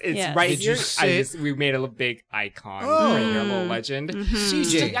 Yes, it's Yes. right Did you here. say- We made a big icon Oh. right here, a little legend. Mhm.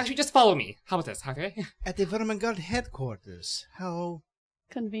 CJ. Actually, just follow me. How about this? Okay. At the Vermingard headquarters. How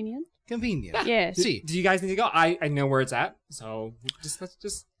Convenient. convenient. Yes. See, Do you guys need to go? I know where it's at. So let's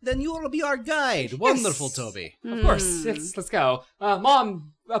just. then you will be our guide. Wonderful, Yes. Toby. Of course, let's go.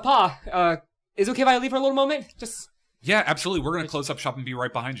 Mom, Pa, is it okay if I leave for a little moment? Just. Yeah, absolutely. We're going to close up shop and be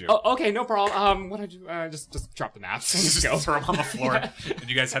right behind you. Oh, okay, no problem. What I do? Just drop the maps and just go. Throw them on the floor, and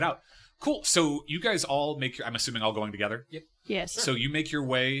you guys head out. Cool. So you guys all make your, I'm assuming all going together? Yep. Yes. So you make your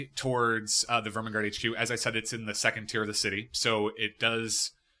way towards the Vermingard HQ. As I said, it's in the second tier of the city. So it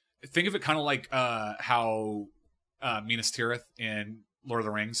does, think of it kind of like how Minas Tirith in Lord of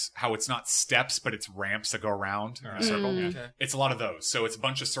the Rings, how it's not steps, but it's ramps that go around in a circle. Mm. Okay. It's a lot of those. So it's a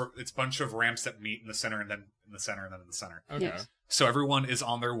bunch of ramps that meet in the center and then in the center and then in the center. Okay. Yes. So everyone is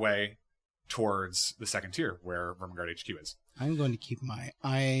on their way towards the second tier where Vermingard HQ is. I'm going to keep my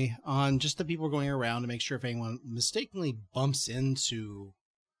eye on just the people going around to make sure if anyone mistakenly bumps into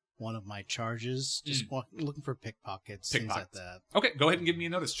one of my charges, just looking for pickpockets, things like that. Okay, go ahead and give me a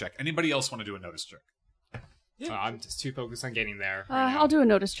notice check. Anybody else want to do a notice check? I'm just too focused on getting there. I'll do a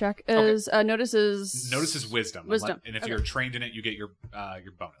notice check. Notice is Notice is wisdom. Wisdom. And if Okay. you're trained in it, you get your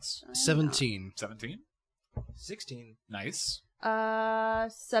bonus. 17. 17. 16. Nice.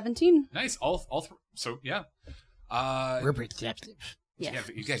 17. Nice. So yeah. We're perceptive. Yes. Yeah,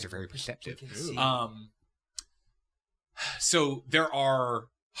 you guys are very perceptive. Can see. So there are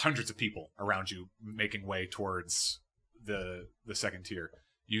hundreds of people around you making way towards the second tier.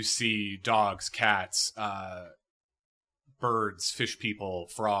 You see dogs, cats, birds, fish people,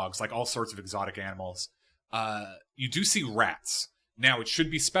 frogs, like all sorts of exotic animals. You do see rats. Now, it should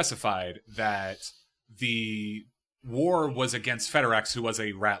be specified that the war was against Federax, who was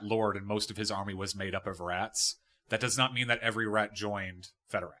a rat lord, and most of his army was made up of rats. That does not mean that every rat joined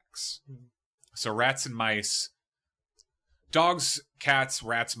Federax. So rats and mice, dogs, cats,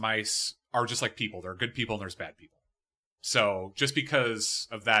 rats, mice are just like people. There are good people and there's bad people. So just because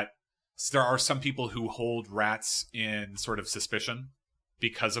of that, there are some people who hold rats in sort of suspicion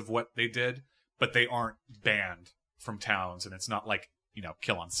because of what they did, but they aren't banned from towns, and it's not like,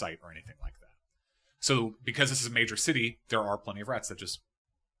 kill on sight or anything like that. So because this is a major city, there are plenty of rats that just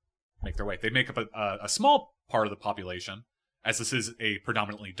make their way. They make up a small part of the population, as this is a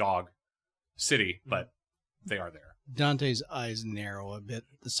predominantly dog city, but they are there. Dante's eyes narrow a bit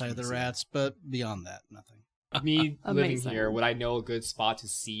at the sight of the rats, but beyond that, nothing. Me living Amazing. here, would I know a good spot to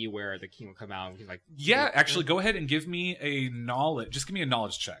see where the king will come out? And like, Yeah, actually, go ahead and give me a knowledge. Just give me a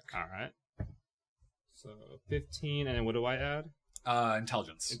knowledge check. All right. So 15, and then what do I add?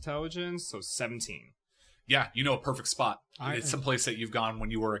 Intelligence. Intelligence. So 17. Yeah, you know a perfect spot. I- It's some place that you've gone when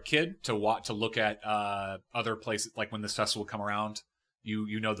you were a kid to look at other places, like when this festival come around.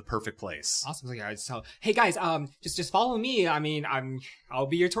 You know the perfect place. Awesome. Like, I just tell, hey guys, just follow me. I mean, I'll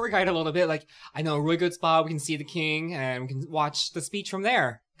be your tour guide a little bit. Like, I know a really good spot. We can see the king and we can watch the speech from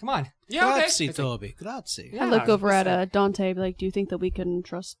there. Come on. Yeah, okay. Grazie, It's like, Toby. Grazie. yeah, I look over at listen. Dante, like, do you think that we can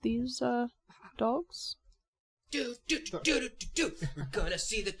trust these dogs? We're gonna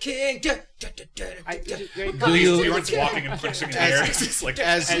see the king. Do you- Everyone's walking and punching in the air. It's like,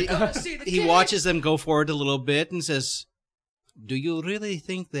 As Gonna see the he king. watches them go forward a little bit and says, "Do you really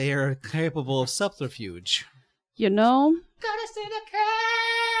think they are capable of subterfuge?" Gonna see the king.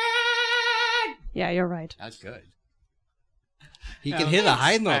 Yeah, you're right. that's good. He can hit a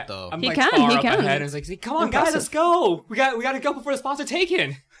high note, though. I'm He like can, far he up can. ahead. And it's like, come on, guys, Impressive. let's go. We got to go before the spots are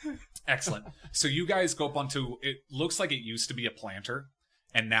taken. Excellent. So you guys go up onto, it looks like it used to be a planter,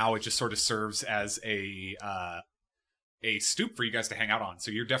 and now it just sort of serves as a stoop for you guys to hang out on. So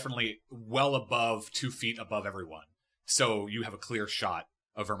you're definitely well above 2 feet above everyone. So you have a clear shot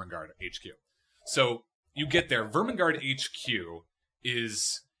of Vermingard HQ. So you get there. Vermingard HQ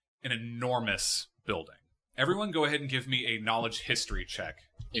is an enormous building. Everyone go ahead and give me a knowledge history check.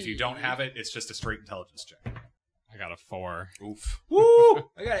 If you don't have it, it's just a straight intelligence check. I got a 4. Oof. Woo!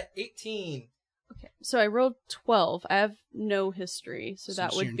 I got an 18. Okay, so I rolled 12. I have no history, so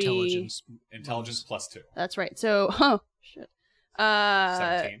that Since would your be intelligence. Intelligence plus 2. That's right. So, shit.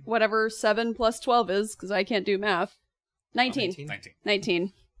 17. Whatever 7 plus 12 is, because I can't do math. 19. 19. 19.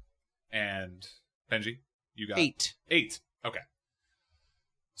 19. And Benji, you got 8. 8. Okay.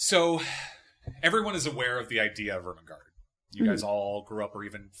 So everyone is aware of the idea of Vermingard. You guys all grew up or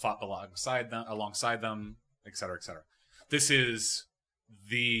even fought alongside them, et cetera, et cetera. This is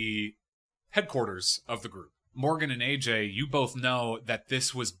the headquarters of the group. Morgan and AJ, you both know that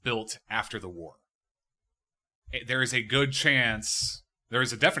this was built after the war. There is a definite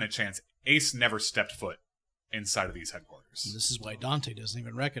chance Ace never stepped foot inside of these headquarters. This is why Dante doesn't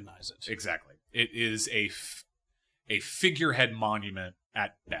even recognize it. Exactly. It is a figurehead monument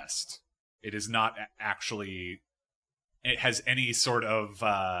at best. It is not actually... It has any sort of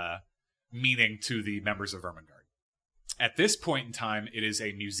meaning to the members of Vermingard. At this point in time, it is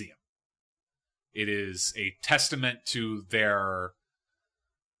a museum. It is a testament to their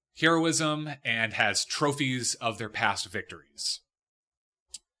heroism and has trophies of their past victories.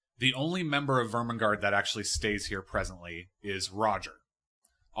 The only member of Vermingard that actually stays here presently is Roger.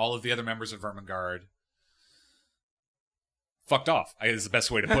 All of the other members of Vermingard fucked off, is the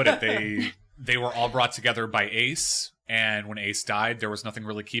best way to put it. They were all brought together by Ace, and when Ace died, there was nothing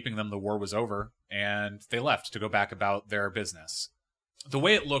really keeping them. The war was over, and they left to go back about their business. The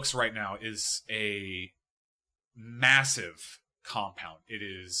way it looks right now is a massive compound. It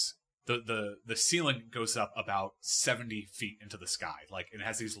is the ceiling goes up about 70 feet into the sky. Like, it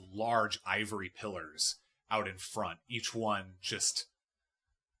has these large ivory pillars out in front, each one just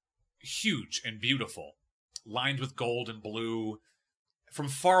huge and beautiful, lined with gold and blue. From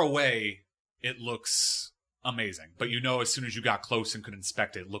far away, it looks amazing, but you know, as soon as you got close and could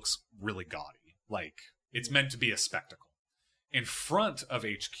inspect it, it looks really gaudy. Like, it's meant to be a spectacle. In front of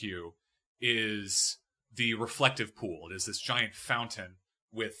HQ is the reflective pool. It is this giant fountain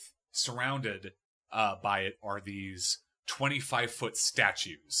with, surrounded by it are these 25-foot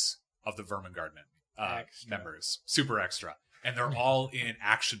statues of the Vermingard members. Super extra. And they're all in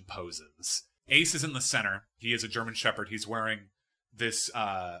action poses. Ace is in the center. He is a German Shepherd. He's wearing this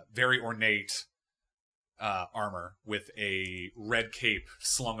very ornate armor with a red cape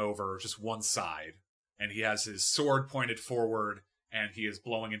slung over just one side. And he has his sword pointed forward, and he is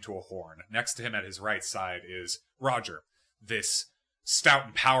blowing into a horn. Next to him at his right side is Roger, this stout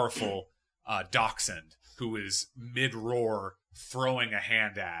and powerful dachshund who is mid-roar throwing a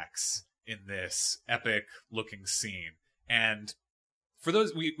hand axe in this epic-looking scene. And for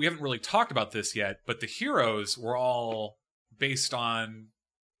those, we haven't really talked about this yet, but the heroes were all based on,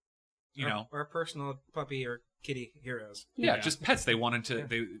 our personal puppy or kitty heroes. Yeah, just pets they wanted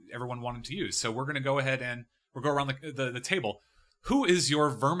to, everyone wanted to use. So we're going to go ahead and we'll go around the table. Who is your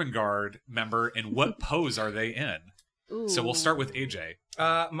Vermingard member and what pose are they in? Ooh. So we'll start with AJ.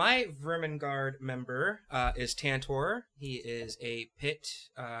 My Vermingard member is Tantor. He is a Pit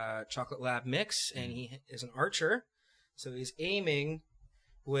Chocolate Lab mix, and he is an archer. So he's aiming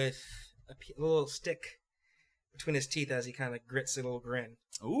with a little stick between his teeth as he kind of grits a little grin.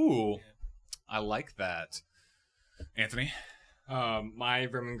 Ooh, yeah. I like that. Anthony? My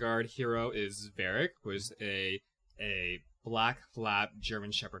Vermingard hero is Varric, who is a black lab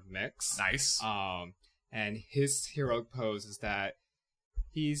German Shepherd mix. Nice. And his heroic pose is that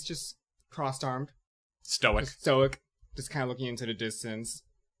he's just crossed-armed. Stoic. Just kind of looking into the distance.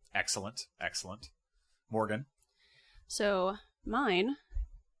 Excellent. Morgan? So, mine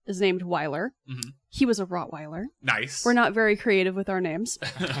is named Weiler. Mm-hmm. He was a Rottweiler. Nice. We're not very creative with our names.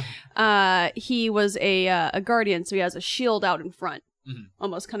 He was a guardian, so he has a shield out in front. Mm-hmm.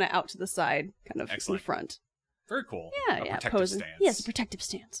 Almost kind of out to the side, kind of Excellent. in front. Very cool. Yeah, protective posing. stance. Yes, a protective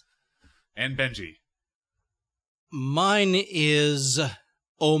stance. And Benji? Mine is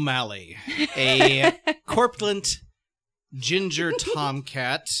O'Malley, a corpulent ginger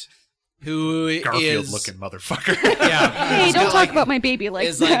tomcat who Garfield-looking motherfucker. Yeah. Hey, don't talk about my baby like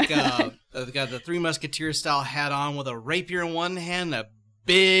is that. got the Three Musketeers style hat on with a rapier in one hand, a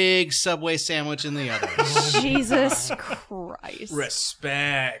big Subway sandwich in the other. Jesus Christ.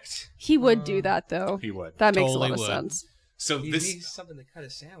 Respect. He would do that, though. He would. That makes Totally a lot of would. sense. So He this... needs something to cut a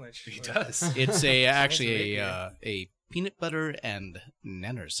sandwich. He does. It's actually a peanut butter and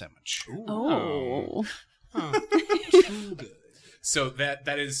nanner sandwich. Oh. So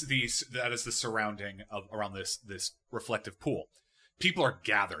that is the surrounding of around this reflective pool. People are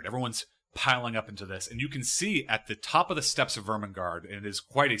gathered. Everyone's piling up into this, and you can see at the top of the steps of Vermingard, and it is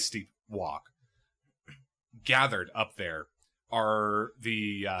quite a steep walk. Gathered up there are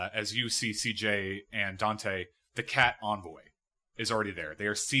the as you see CJ and Dante, the cat envoy is already there. They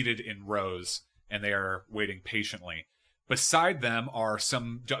are seated in rows and they are waiting patiently. Beside them are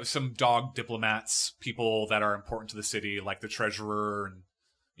some dog diplomats, people that are important to the city, like the treasurer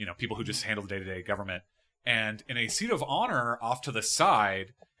and people who just handle the day-to-day government. And in a seat of honor off to the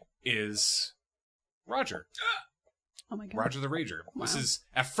side is Roger. Oh my God. Roger the Rager. Wow. This is,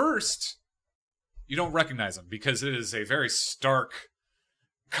 at first, you don't recognize him because it is a very stark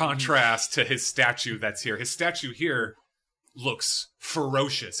contrast to his statue that's here. His statue here looks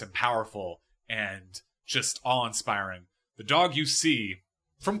ferocious and powerful and just awe-inspiring. The dog you see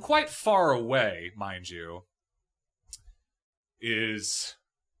from quite far away, mind you, is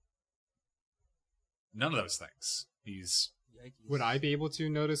none of those things. He's... Would I be able to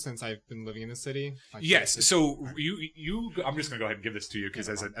notice since I've been living in the city? Yes. So you I'm just going to go ahead and give this to you because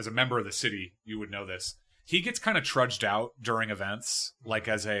as a member of the city, you would know this. He gets kind of trudged out during events, like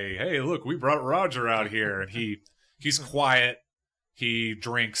as a, hey, look, we brought Roger out here. And he's quiet. He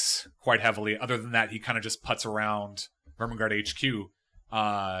drinks quite heavily. Other than that, he kind of just putts around Vermingard HQ.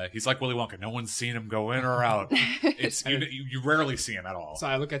 He's like Willy Wonka. No one's seen him go in or out. It's you rarely see him at all. So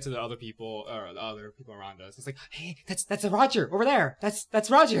I look at to the other people, or the other people around us. It's like, hey, that's a Roger over there. That's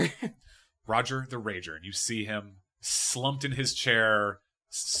Roger. Roger the Rager, and you see him slumped in his chair,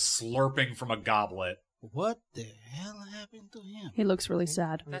 slurping from a goblet. What the hell happened to him? He looks really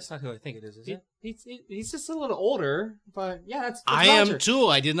sad. That's not who I think it is it? He's just a little older, but yeah, that's I Roger. am too.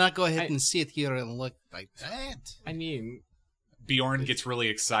 I did not go ahead and sit here and look like that. I mean, Bjorn gets really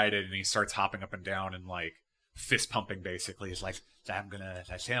excited and he starts hopping up and down and like fist pumping. Basically, he's like,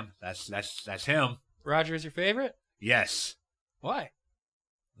 That's him. That's him. Roger is your favorite? Yes, Why?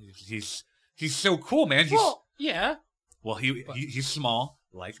 he's so cool, man. Well, yeah. Well, he's small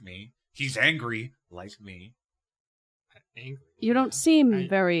like me. He's angry like me. angry. You don't seem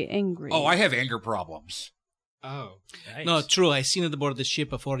very angry. Oh, I have anger problems. Oh, Nice. No, true. I seen it aboard the ship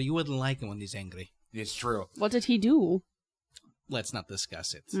before. You wouldn't like him when he's angry. It's true. What did he do? Let's not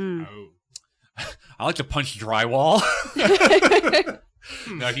discuss it. Hmm. oh. I like to punch drywall.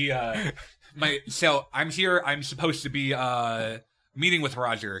 No, so I'm here. I'm supposed to be meeting with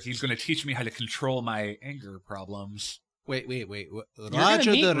Roger. He's going to teach me how to control my anger problems. Wait. gonna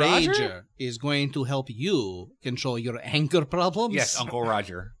Roger meet the Roger? Rager is going to help you control your anger problems? Yes, Uncle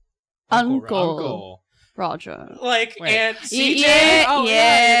Roger. Uncle Roger. Like Wait. Aunt CJ? Yeah, Oh,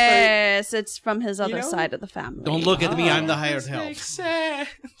 yes, it's from his other know? side of the family. Don't look at me. I'm the Oh, hired this help. makes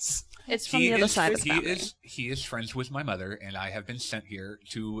sense. It's from the other side of the family. He is friends with my mother, and I have been sent here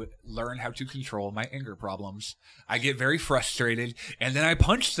to learn how to control my anger problems. I get very frustrated, and then I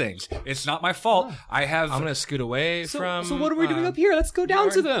punch things. It's not my fault. I have. I'm gonna scoot away from. So what are we doing up here? Let's go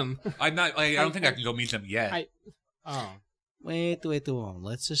down to them. I'm not. I don't think I can go meet them yet. Oh. Wait.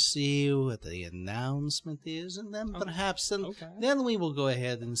 Let's just see what the announcement is, and then perhaps then we will go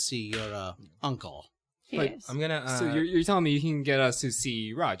ahead and see your uncle. Yes. I'm gonna. So you're telling me you can get us to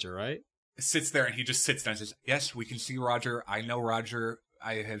see Roger, right? Sits there, and he just sits down and says, "Yes, we can see Roger. I know Roger.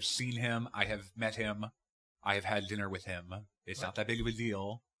 I have seen him. I have met him. I have had dinner with him. It's not that big of a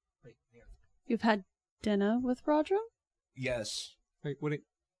deal." You've had dinner with Roger? Yes. Wait, what?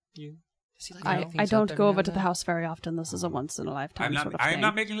 You? Does he like I things don't up go every over now to and the then? house very often. This is a once in a lifetime I'm not. sort of I'm thing.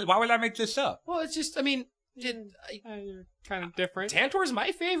 not making. Why would I make this up? Well, it's just. I mean, You're kind of different. Tantor's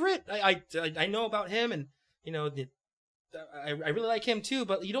my favorite. I know about him, and you know, I really like him too.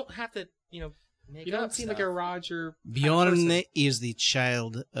 But you don't have to, make You up don't seem stuff. like a Roger. Bjorn person. is the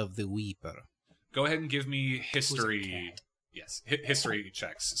child of the Weeper. Go ahead and give me history. Yes, history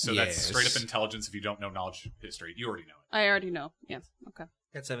checks. So that's Yes. straight up intelligence. If you don't know knowledge history, you already know I already know. Yes. Okay.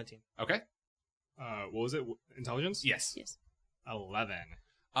 Got 17. it. Okay. What was it? Intelligence? Yes. Yes. 11.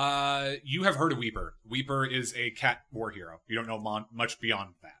 You have heard of Weeper. Weeper is a cat war hero. You don't know much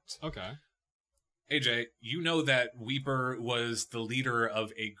beyond that. Okay. AJ, you know that Weeper was the leader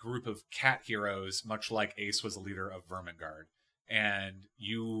of a group of cat heroes, much like Ace was the leader of Vermingard. And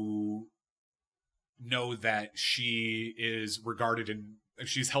you know that she is regarded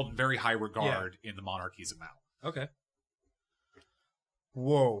she's held in very high regard in the monarchies of Mao. Okay.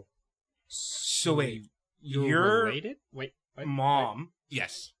 Whoa. So wait, your related? Wait. What? mom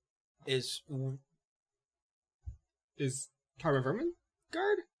Yes. is Is Carmen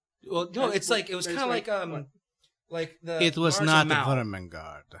Vermingard? well. No, it's like it was There's kind of like- like what? like the. It was Mars not of Mao.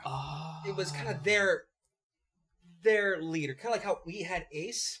 Vermingard. It was kind of their leader, kind of like how we had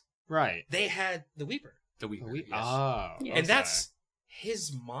Ace. Right. They had the Weeper, The Weeper. Yes. Oh. Yeah. and that's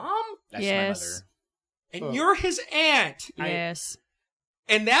his mom, That's Yes. my mother. and Oh. you're his aunt, Yes.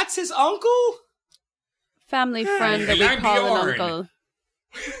 and that's his uncle. Family friend that And we I'm call Bjorn. an uncle.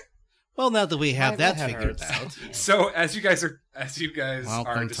 Well, now that we have that had figured heard out, So as you guys are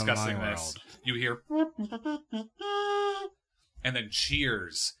Welcome to discussing my this, you hear and then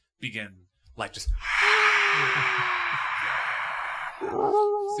cheers begin like just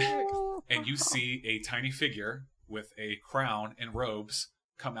and you see a tiny figure with a crown and robes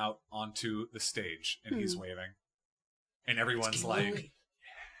come out onto the stage and he's waving. And everyone's like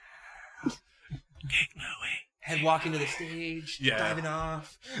Head walking to the stage, Yeah. diving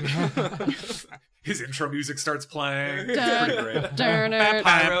off. his intro music starts playing. It's Dun, pretty great. dun, dun,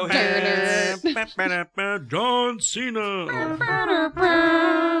 Pyro dun, John Cena.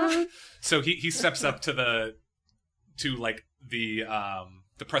 dun. So he steps up to the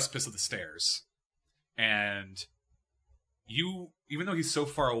precipice of the stairs, and you, even though he's so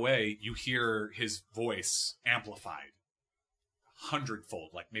far away, you hear his voice amplified 100-fold,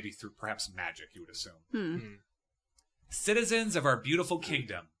 like maybe through perhaps magic, you would assume. Citizens of our beautiful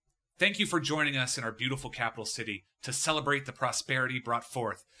kingdom, thank you for joining us in our beautiful capital city to celebrate the prosperity brought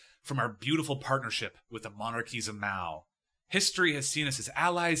forth from our beautiful partnership with the monarchies of Mao. History has seen us as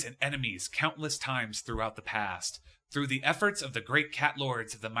allies and enemies countless times throughout the past. Through the efforts of the great cat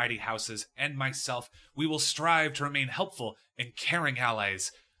lords of the mighty houses and myself, we will strive to remain helpful and caring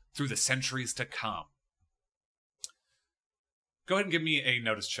allies through the centuries to come. Go ahead and give me a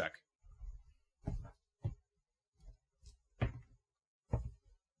notice check.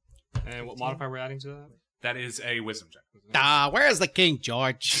 And what modifier we're adding to that? That is a wisdom check. Where's the king,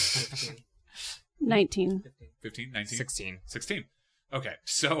 George? 19. 15, 19? 16. 16. Okay,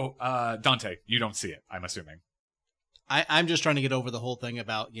 so Dante, you don't see it, I'm assuming. I'm just trying to get over the whole thing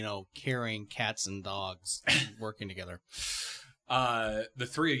about, carrying cats and dogs working together. The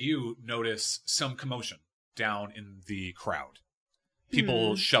three of you notice some commotion down in the crowd.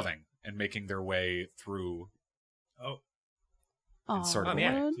 People shoving and making their way through. And sort of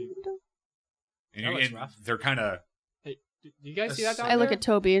yeah. And, That looks and rough. they're kind of. Hey, do you guys see that down I look there? at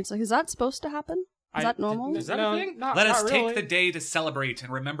Toby. It's like, is that supposed to happen? Is that normal? Is that no, a thing? Not, Let us not take really. the day to celebrate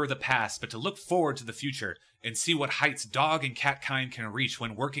and remember the past, but to look forward to the future and see what heights dog and cat kind can reach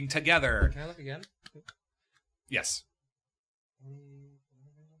when working together. Can I look again? Yes.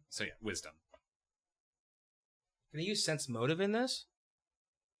 So yeah, wisdom. Can I use sense motive in this?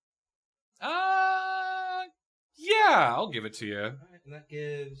 Yeah, I'll give it to you. Alright, and that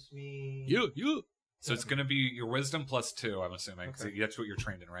gives me... You. So it's going to be your wisdom plus 2, I'm assuming. 'cause Okay. that's what you're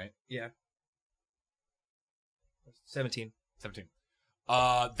trained in, right? Yeah. 17. 17.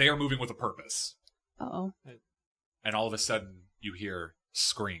 They are moving with a purpose. Uh-oh. And all of a sudden, you hear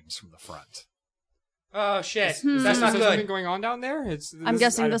screams from the front. Oh, shit. Hmm. That's not Is there something good. going on down there? I'm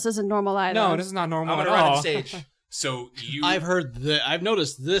guessing this isn't normal either. No, this is not normal I'm at gonna run all. on stage. So you... I've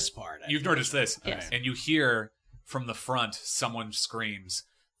noticed this part. You've noticed this. Yes. And you hear from the front, someone screams,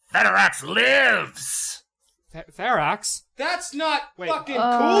 Federax lives! Therax? That's not Wait. fucking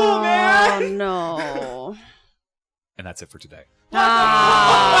Oh, cool, man! no. And that's it for today. All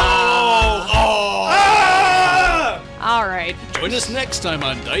right. Join us next time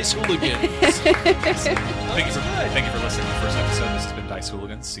on Dice Hooligans. Thank you for listening to the first episode. This has been Dice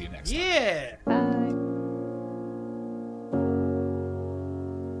Hooligans. See you next time. Yeah! Bye.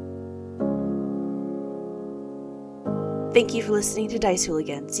 Thank you for listening to Dice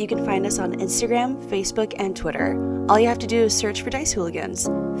Hooligans. You can find us on Instagram, Facebook, and Twitter. All you have to do is search for Dice Hooligans.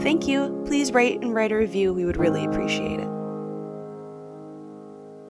 Thank you. Please rate and write a review. We would really appreciate it.